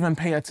not even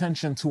pay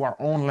attention to our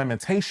own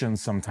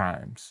limitations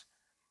sometimes.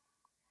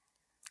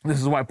 This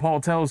is why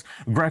Paul tells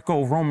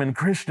Greco-Roman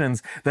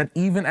Christians that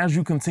even as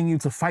you continue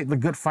to fight the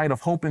good fight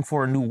of hoping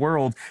for a new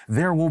world,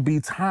 there will be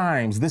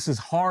times, this is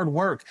hard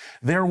work,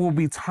 there will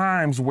be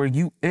times where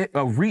you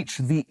reach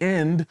the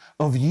end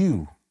of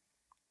you.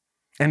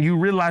 And you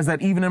realize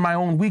that even in my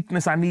own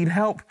weakness, I need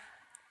help.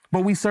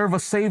 But we serve a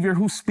Savior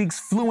who speaks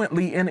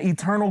fluently in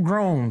eternal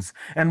groans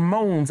and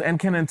moans and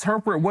can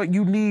interpret what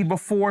you need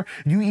before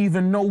you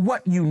even know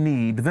what you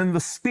need. Then the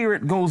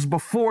Spirit goes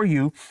before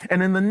you,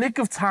 and in the nick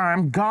of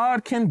time,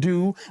 God can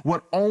do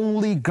what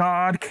only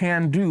God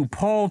can do.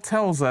 Paul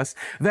tells us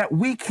that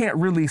we can't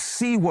really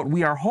see what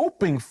we are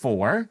hoping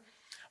for,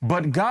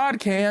 but God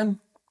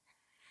can.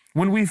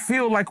 When we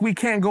feel like we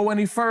can't go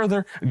any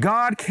further,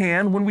 God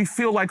can. When we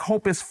feel like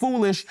hope is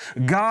foolish,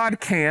 God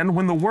can.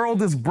 When the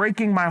world is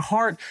breaking my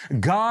heart,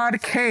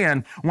 God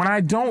can. When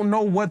I don't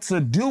know what to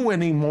do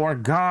anymore,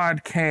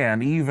 God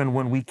can. Even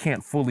when we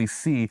can't fully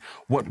see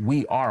what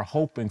we are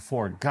hoping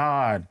for,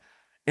 God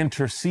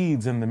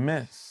intercedes in the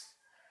midst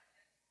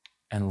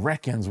and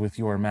reckons with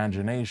your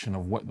imagination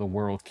of what the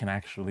world can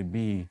actually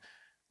be,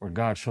 where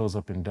God shows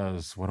up and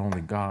does what only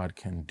God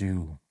can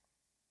do.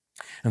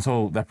 And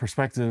so that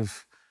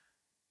perspective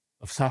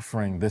of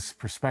suffering, this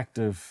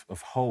perspective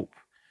of hope,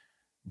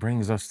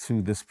 brings us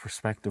to this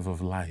perspective of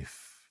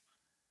life,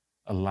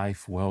 a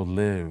life well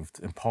lived.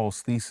 In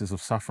Paul's thesis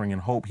of suffering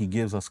and hope, he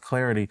gives us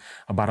clarity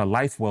about a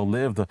life well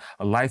lived.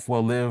 A life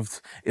well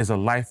lived is a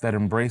life that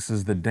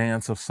embraces the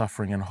dance of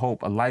suffering and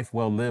hope. A life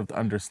well lived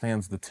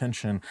understands the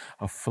tension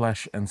of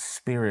flesh and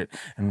spirit.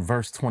 In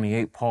verse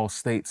 28, Paul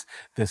states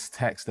this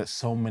text that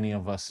so many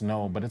of us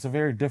know, but it's a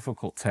very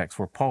difficult text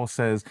where Paul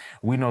says,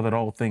 we know that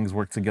all things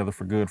work together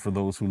for good for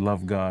those who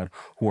love God,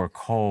 who are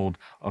called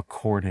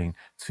according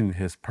to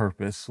his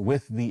purpose,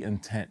 with the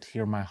intent,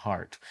 hear my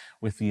heart,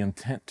 with the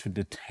intent to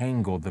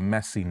detangle the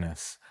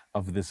messiness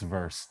of this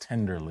verse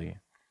tenderly.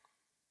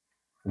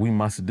 We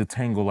must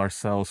detangle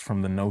ourselves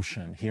from the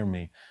notion, hear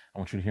me, I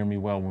want you to hear me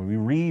well. When we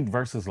read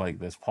verses like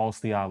this, Paul's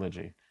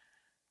theology,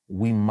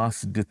 we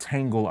must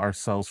detangle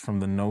ourselves from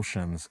the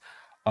notions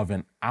of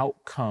an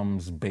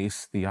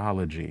outcomes-based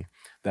theology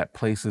that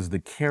places the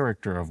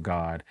character of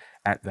God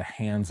at the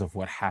hands of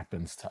what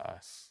happens to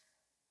us.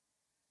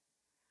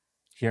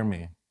 Hear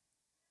me.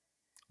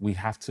 We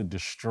have to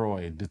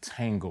destroy,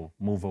 detangle,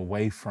 move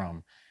away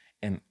from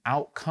an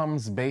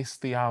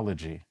outcomes-based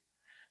theology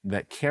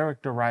that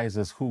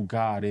characterizes who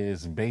God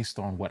is based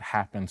on what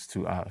happens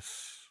to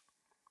us.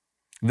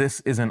 This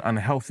is an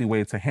unhealthy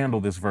way to handle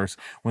this verse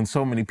when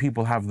so many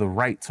people have the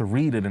right to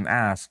read it and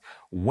ask,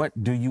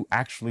 what do you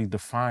actually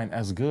define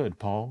as good,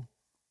 Paul?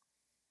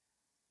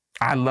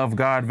 I love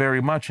God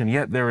very much, and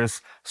yet there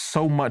is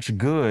so much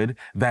good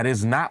that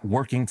is not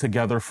working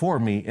together for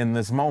me in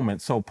this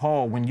moment. So,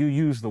 Paul, when you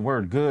use the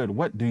word good,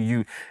 what do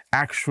you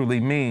actually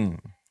mean?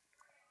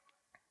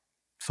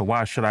 So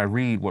why should I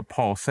read what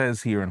Paul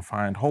says here and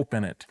find hope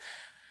in it?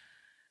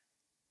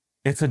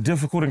 It's a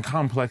difficult and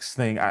complex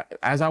thing.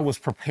 As I was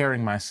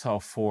preparing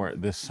myself for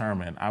this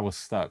sermon, I was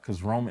stuck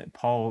because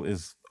Paul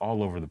is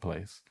all over the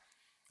place.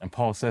 And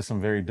Paul says some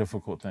very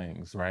difficult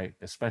things, right?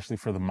 Especially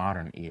for the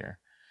modern ear.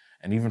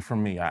 And even for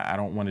me, I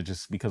don't want to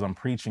just, because I'm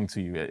preaching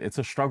to you, it's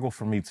a struggle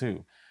for me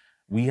too.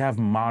 We have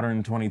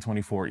modern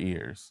 2024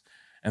 ears.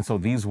 And so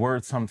these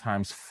words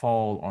sometimes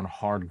fall on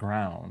hard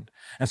ground.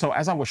 And so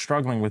as I was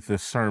struggling with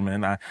this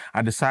sermon,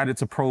 I decided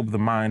to probe the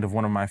mind of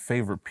one of my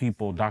favorite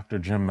people, Dr.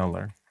 Jim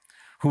Miller,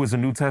 who is a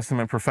New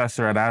Testament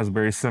professor at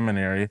Asbury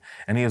Seminary.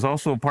 And he is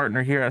also a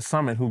partner here at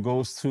Summit who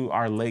goes to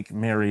our Lake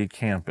Mary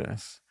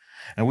campus.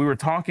 And we were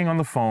talking on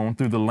the phone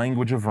through the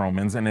language of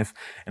Romans. And if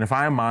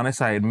I am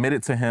honest, I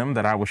admitted to him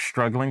that I was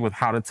struggling with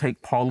how to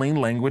take Pauline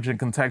language and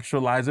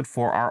contextualize it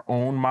for our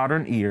own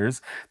modern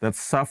ears, that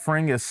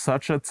suffering is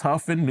such a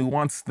tough and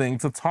nuanced thing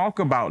to talk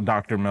about,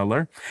 Dr.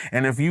 Miller.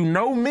 And if you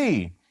know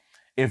me,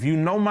 if you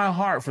know my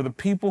heart, for the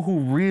people who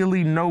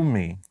really know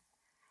me,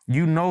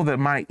 you know that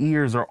my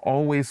ears are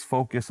always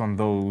focused on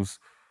those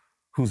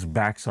whose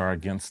backs are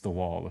against the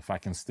wall, if I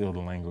can steal the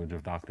language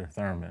of Dr.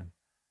 Thurman.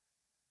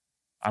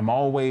 I'm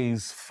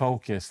always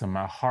focused and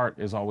my heart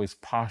is always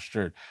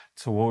postured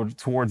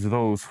towards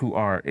those who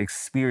are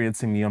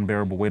experiencing the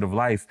unbearable weight of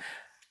life.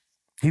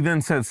 He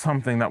then said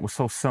something that was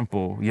so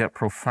simple yet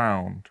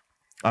profound,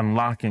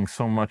 unlocking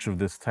so much of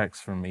this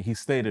text for me. He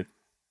stated,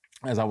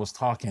 as I was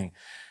talking,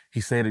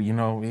 he stated, you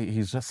know,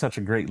 he's just such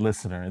a great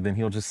listener. And then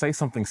he'll just say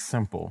something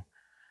simple.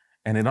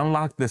 And it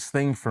unlocked this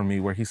thing for me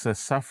where he says,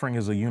 suffering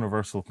is a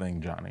universal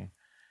thing, Johnny,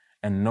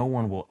 and no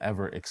one will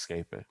ever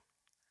escape it.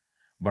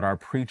 But our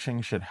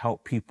preaching should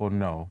help people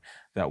know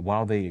that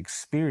while they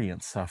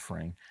experience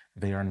suffering,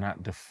 they are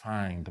not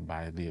defined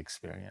by the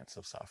experience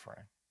of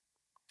suffering.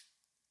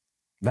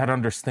 That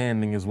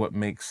understanding is what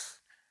makes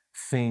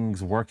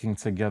things working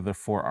together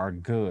for our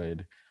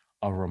good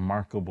a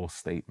remarkable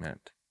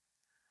statement.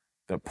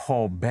 That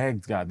Paul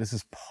begged God. This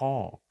is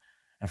Paul.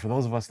 And for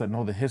those of us that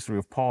know the history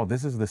of Paul,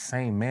 this is the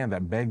same man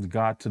that begged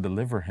God to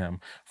deliver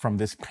him from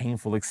this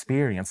painful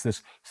experience,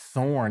 this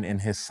thorn in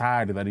his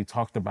side that he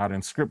talked about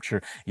in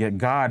Scripture. Yet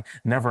God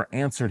never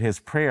answered his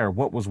prayer.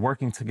 What was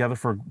working together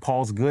for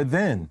Paul's good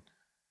then?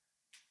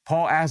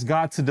 Paul asked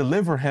God to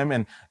deliver him,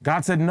 and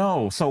God said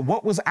no. So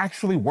what was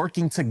actually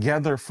working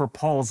together for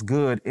Paul's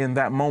good in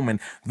that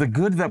moment? The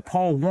good that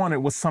Paul wanted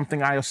was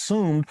something I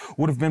assumed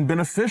would have been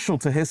beneficial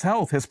to his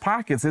health, his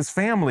pockets, his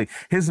family,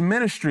 his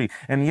ministry.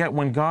 And yet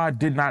when God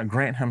did not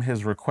grant him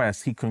his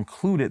request, he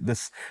concluded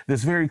this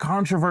very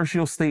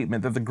controversial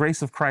statement that the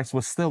grace of Christ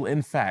was still,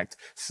 in fact,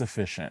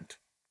 sufficient.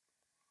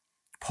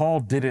 Paul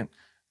didn't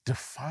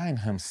define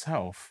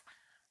himself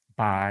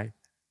by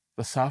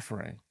the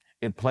suffering.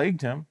 It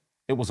plagued him.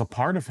 It was a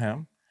part of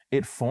him.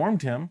 It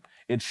formed him.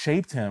 It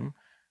shaped him,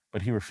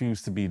 but he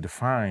refused to be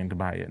defined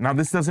by it. Now,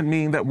 this doesn't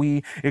mean that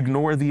we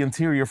ignore the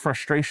interior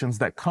frustrations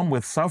that come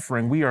with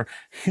suffering. We are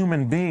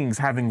human beings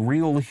having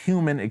real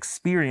human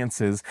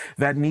experiences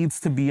that needs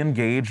to be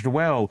engaged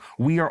well.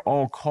 We are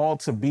all called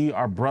to be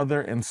our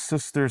brother and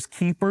sister's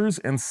keepers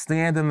and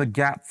stand in the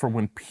gap for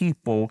when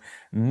people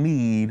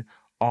need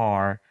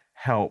our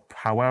help.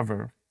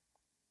 However,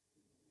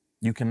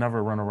 you can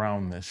never run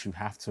around this. You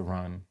have to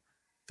run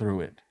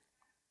through it.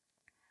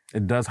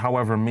 It does,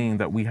 however, mean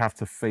that we have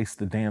to face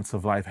the dance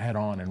of life head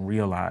on and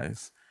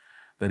realize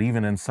that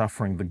even in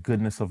suffering, the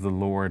goodness of the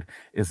Lord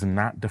is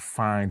not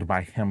defined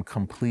by him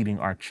completing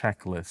our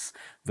checklists.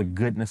 The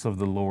goodness of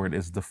the Lord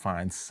is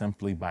defined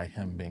simply by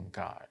him being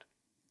God.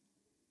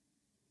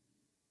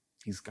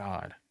 He's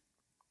God.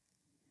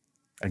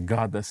 A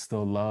God that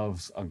still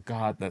loves, a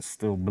God that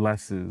still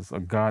blesses, a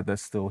God that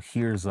still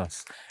hears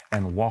us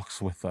and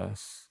walks with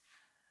us.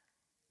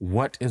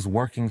 What is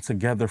working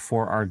together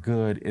for our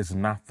good is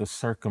not the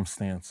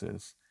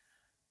circumstances,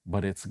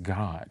 but it's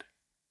God.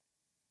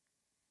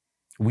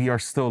 We are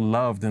still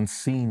loved and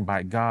seen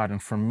by God. And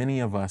for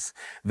many of us,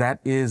 that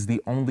is the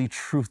only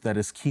truth that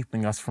is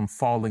keeping us from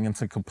falling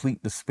into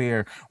complete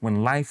despair.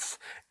 When life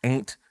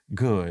ain't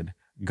good,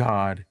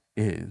 God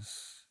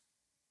is.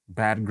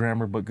 Bad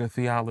grammar, but good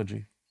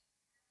theology.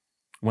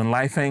 When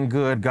life ain't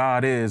good,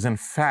 God is. In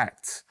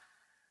fact,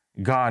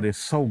 God is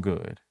so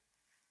good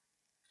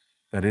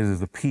that it is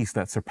the peace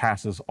that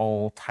surpasses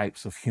all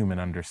types of human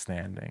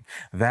understanding.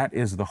 That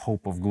is the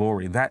hope of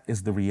glory. That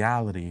is the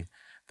reality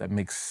that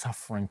makes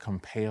suffering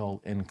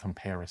pale in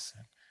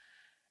comparison.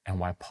 And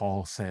why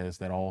Paul says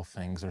that all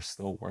things are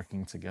still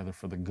working together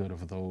for the good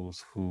of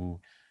those who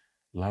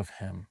love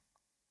him.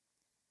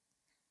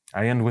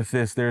 I end with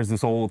this. There's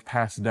this old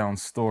passed down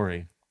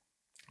story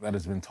that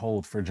has been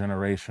told for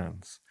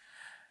generations.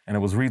 And it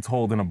was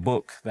retold in a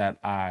book that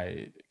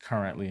I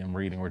currently am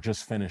reading, or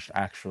just finished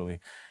actually,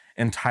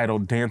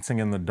 entitled Dancing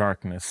in the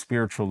Darkness,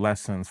 Spiritual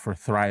Lessons for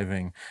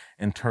Thriving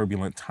in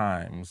Turbulent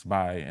Times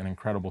by an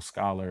incredible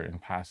scholar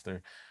and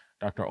pastor,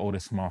 Dr.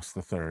 Otis Moss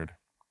III.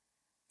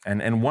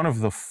 And one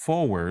of the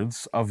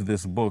forewords of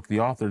this book,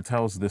 the author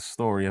tells this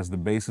story as the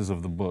basis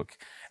of the book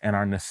and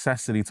our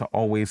necessity to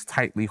always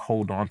tightly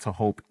hold on to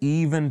hope,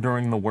 even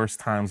during the worst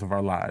times of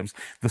our lives.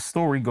 The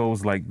story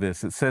goes like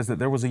this. It says that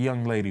there was a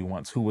young lady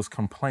once who was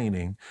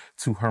complaining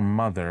to her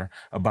mother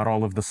about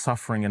all of the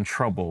suffering and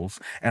troubles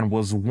and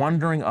was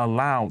wondering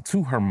aloud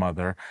to her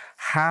mother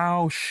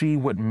how she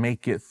would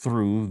make it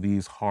through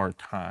these hard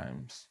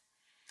times.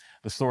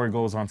 The story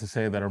goes on to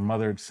say that her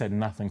mother said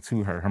nothing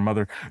to her. Her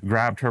mother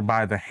grabbed her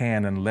by the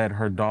hand and led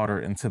her daughter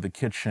into the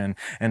kitchen,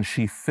 and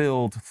she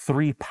filled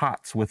 3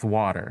 pots with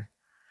water.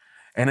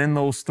 And in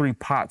those 3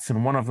 pots,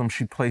 in one of them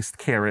she placed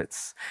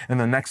carrots, in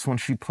the next one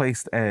she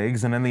placed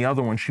eggs, and in the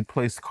other one she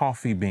placed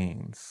coffee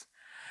beans.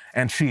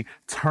 And she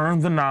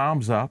turned the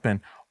knobs up, and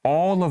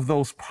all of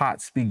those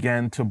pots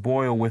began to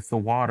boil with the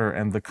water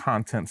and the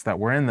contents that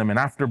were in them. And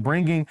after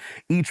bringing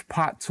each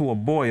pot to a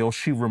boil,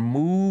 she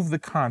removed the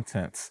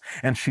contents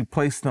and she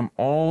placed them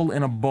all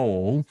in a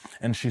bowl,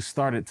 and she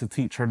started to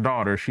teach her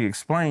daughter. She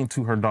explained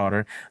to her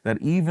daughter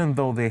that even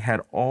though they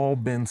had all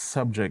been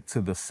subject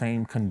to the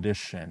same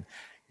condition,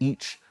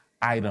 each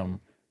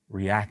item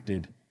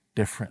reacted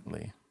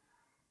differently.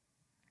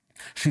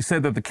 She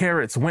said that the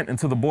carrots went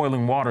into the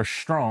boiling water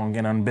strong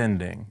and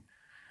unbending,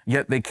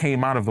 yet they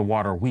came out of the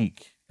water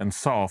weak and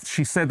soft.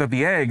 She said that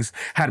the eggs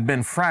had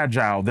been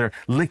fragile, their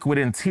liquid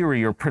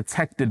interior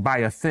protected by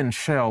a thin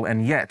shell,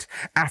 and yet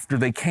after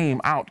they came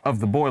out of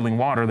the boiling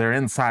water, their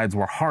insides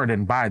were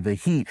hardened by the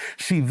heat.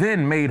 She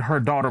then made her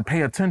daughter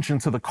pay attention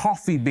to the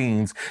coffee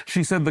beans.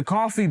 She said the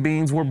coffee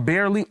beans were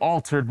barely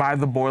altered by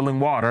the boiling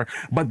water,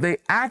 but they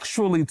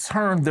actually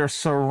turned their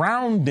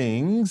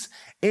surroundings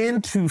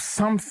into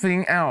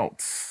something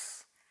else.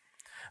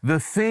 The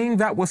thing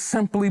that was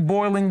simply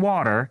boiling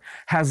water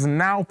has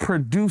now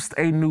produced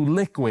a new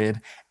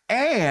liquid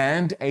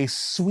and a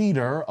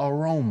sweeter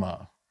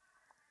aroma.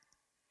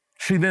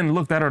 She then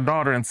looked at her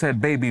daughter and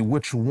said, "Baby,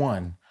 which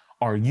one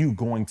are you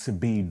going to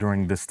be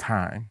during this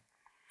time?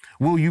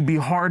 Will you be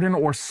hardened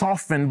or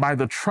softened by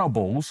the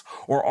troubles?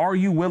 Or are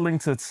you willing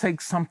to take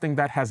something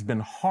that has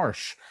been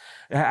harsh?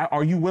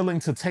 Are you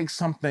willing to take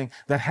something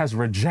that has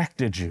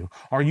rejected you?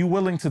 Are you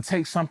willing to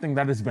take something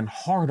that has been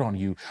hard on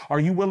you? Are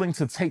you willing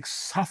to take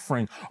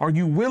suffering? Are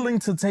you willing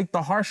to take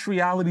the harsh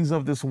realities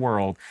of this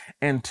world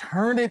and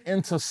turn it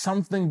into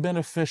something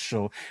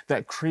beneficial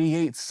that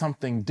creates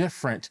something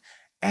different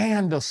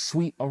and a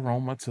sweet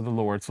aroma to the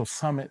Lord? So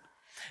Summit,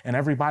 and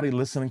everybody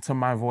listening to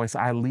my voice,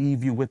 I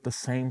leave you with the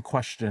same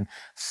question.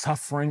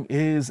 Suffering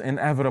is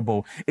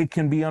inevitable. It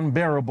can be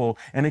unbearable,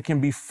 and it can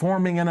be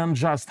forming and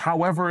unjust.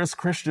 However, as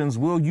Christians,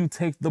 will you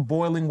take the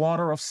boiling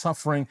water of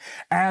suffering,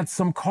 add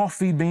some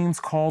coffee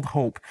beans called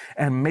hope,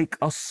 and make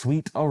a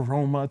sweet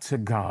aroma to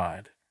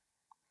God?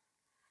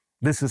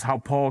 This is how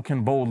Paul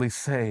can boldly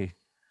say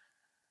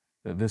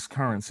that this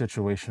current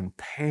situation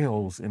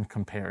pales in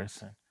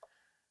comparison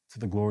to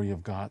the glory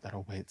of God that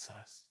awaits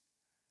us,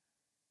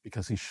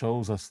 because he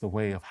shows us the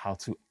way of how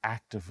to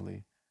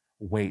actively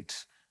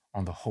wait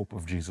on the hope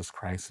of Jesus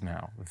Christ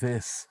now.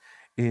 This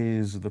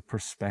is the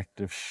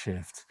perspective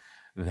shift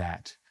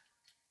that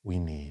we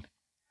need.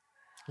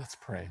 Let's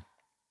pray.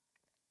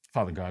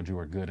 Father God, you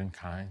are good and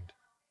kind.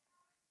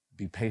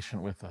 Be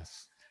patient with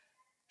us.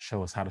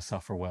 Show us how to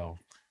suffer well.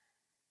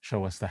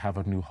 Show us to have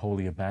a new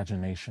holy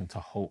imagination to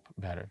hope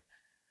better.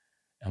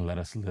 And let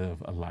us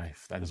live a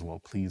life that is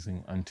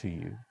well-pleasing unto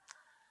you.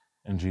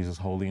 In Jesus'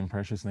 holy and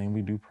precious name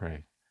we do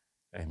pray.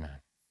 Amen.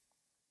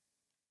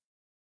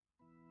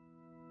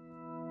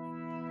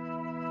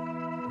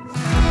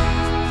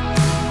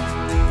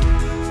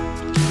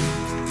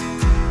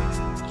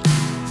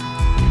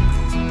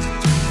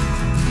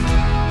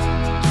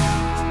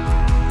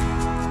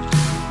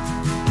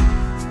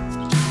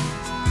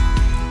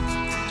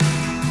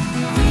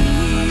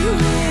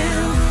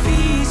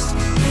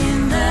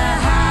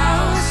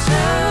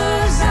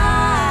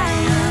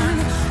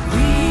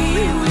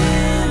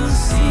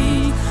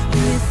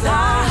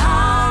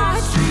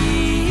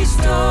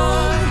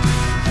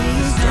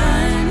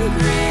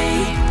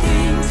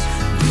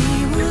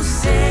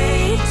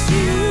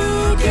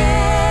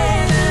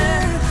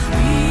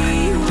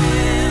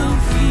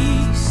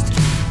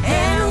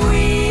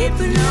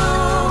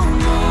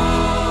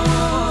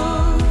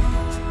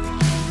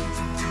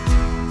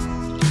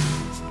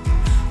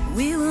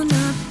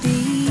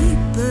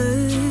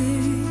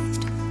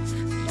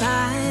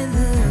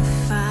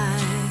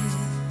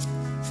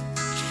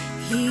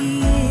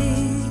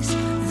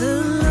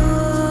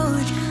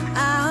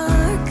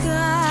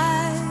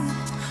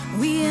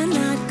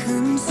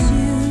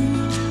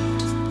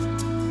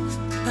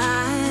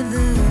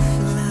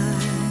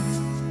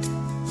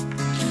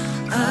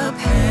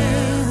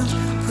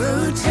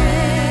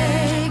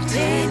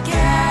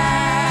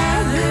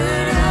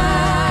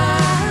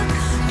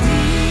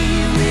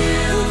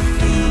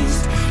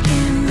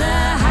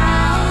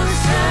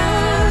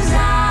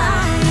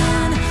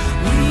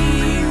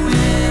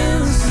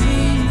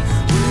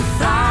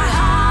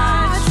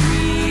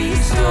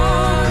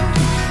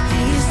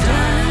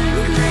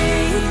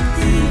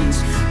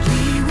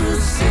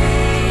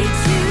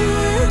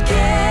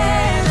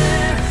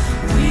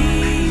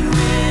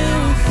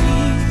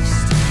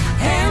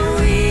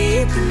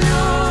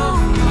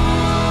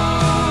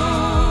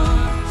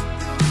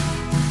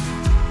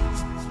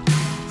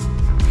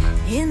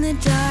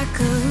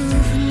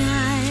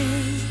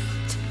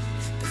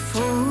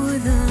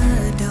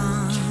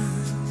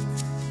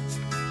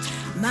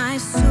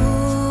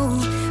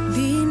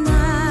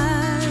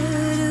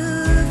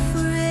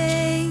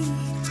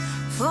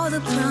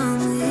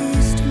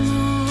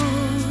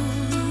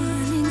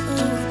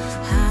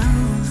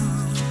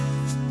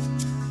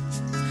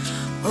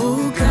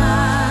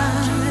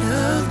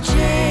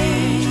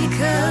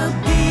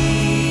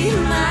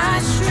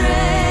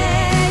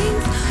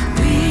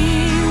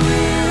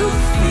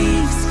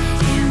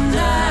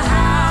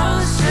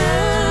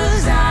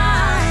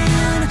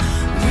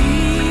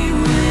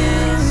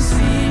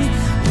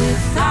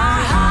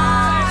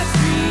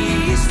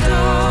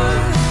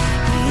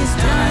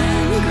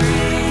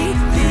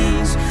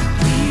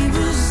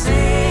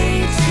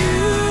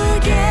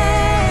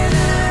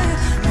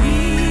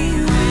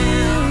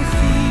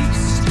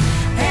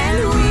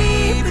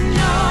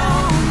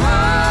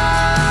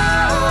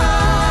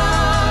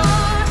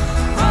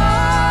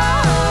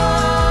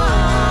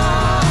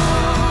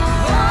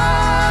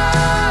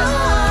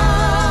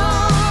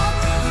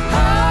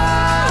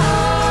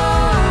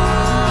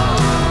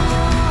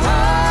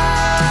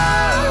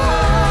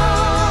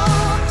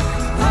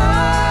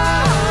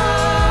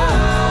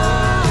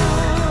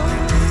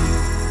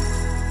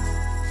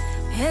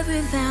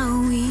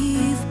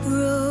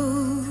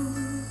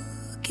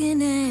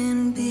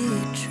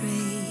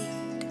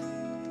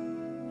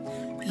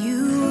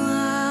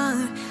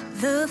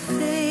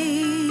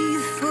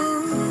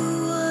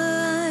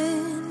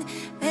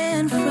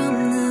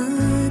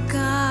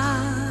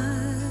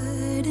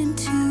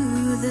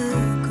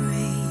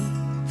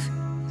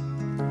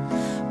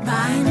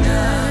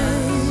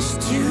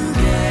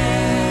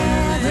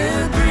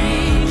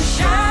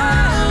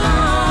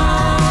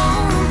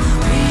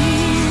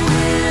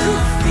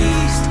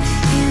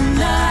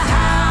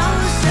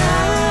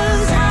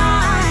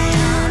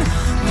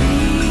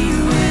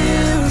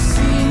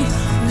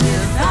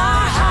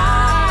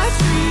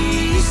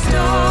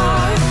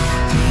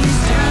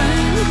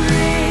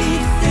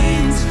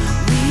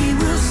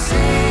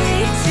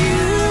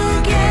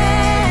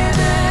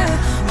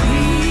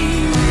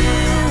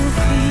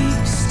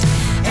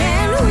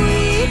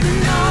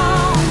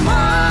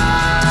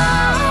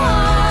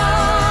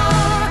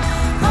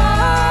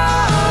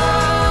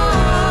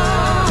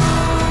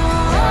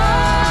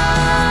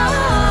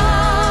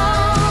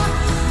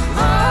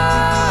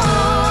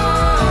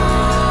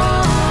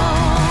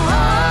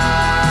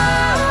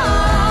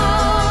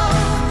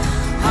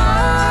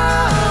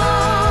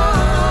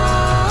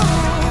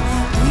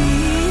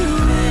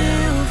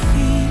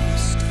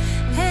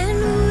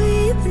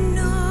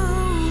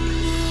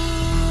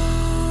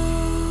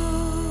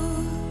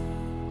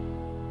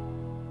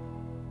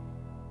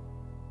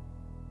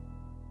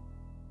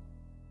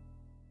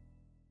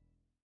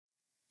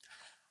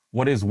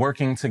 What is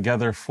working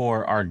together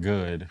for our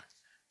good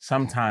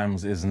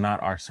sometimes is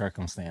not our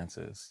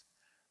circumstances,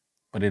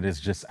 but it is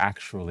just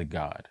actually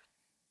God.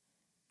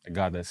 A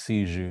God that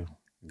sees you,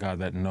 a God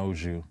that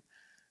knows you,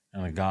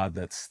 and a God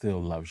that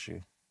still loves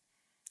you.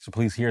 So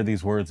please hear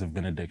these words of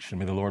benediction.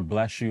 May the Lord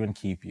bless you and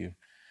keep you.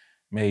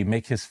 May he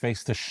make his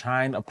face to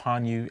shine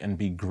upon you and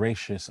be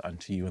gracious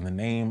unto you. In the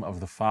name of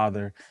the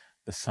Father,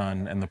 the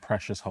Son, and the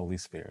precious Holy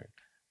Spirit,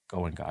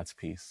 go in God's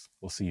peace.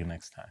 We'll see you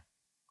next time.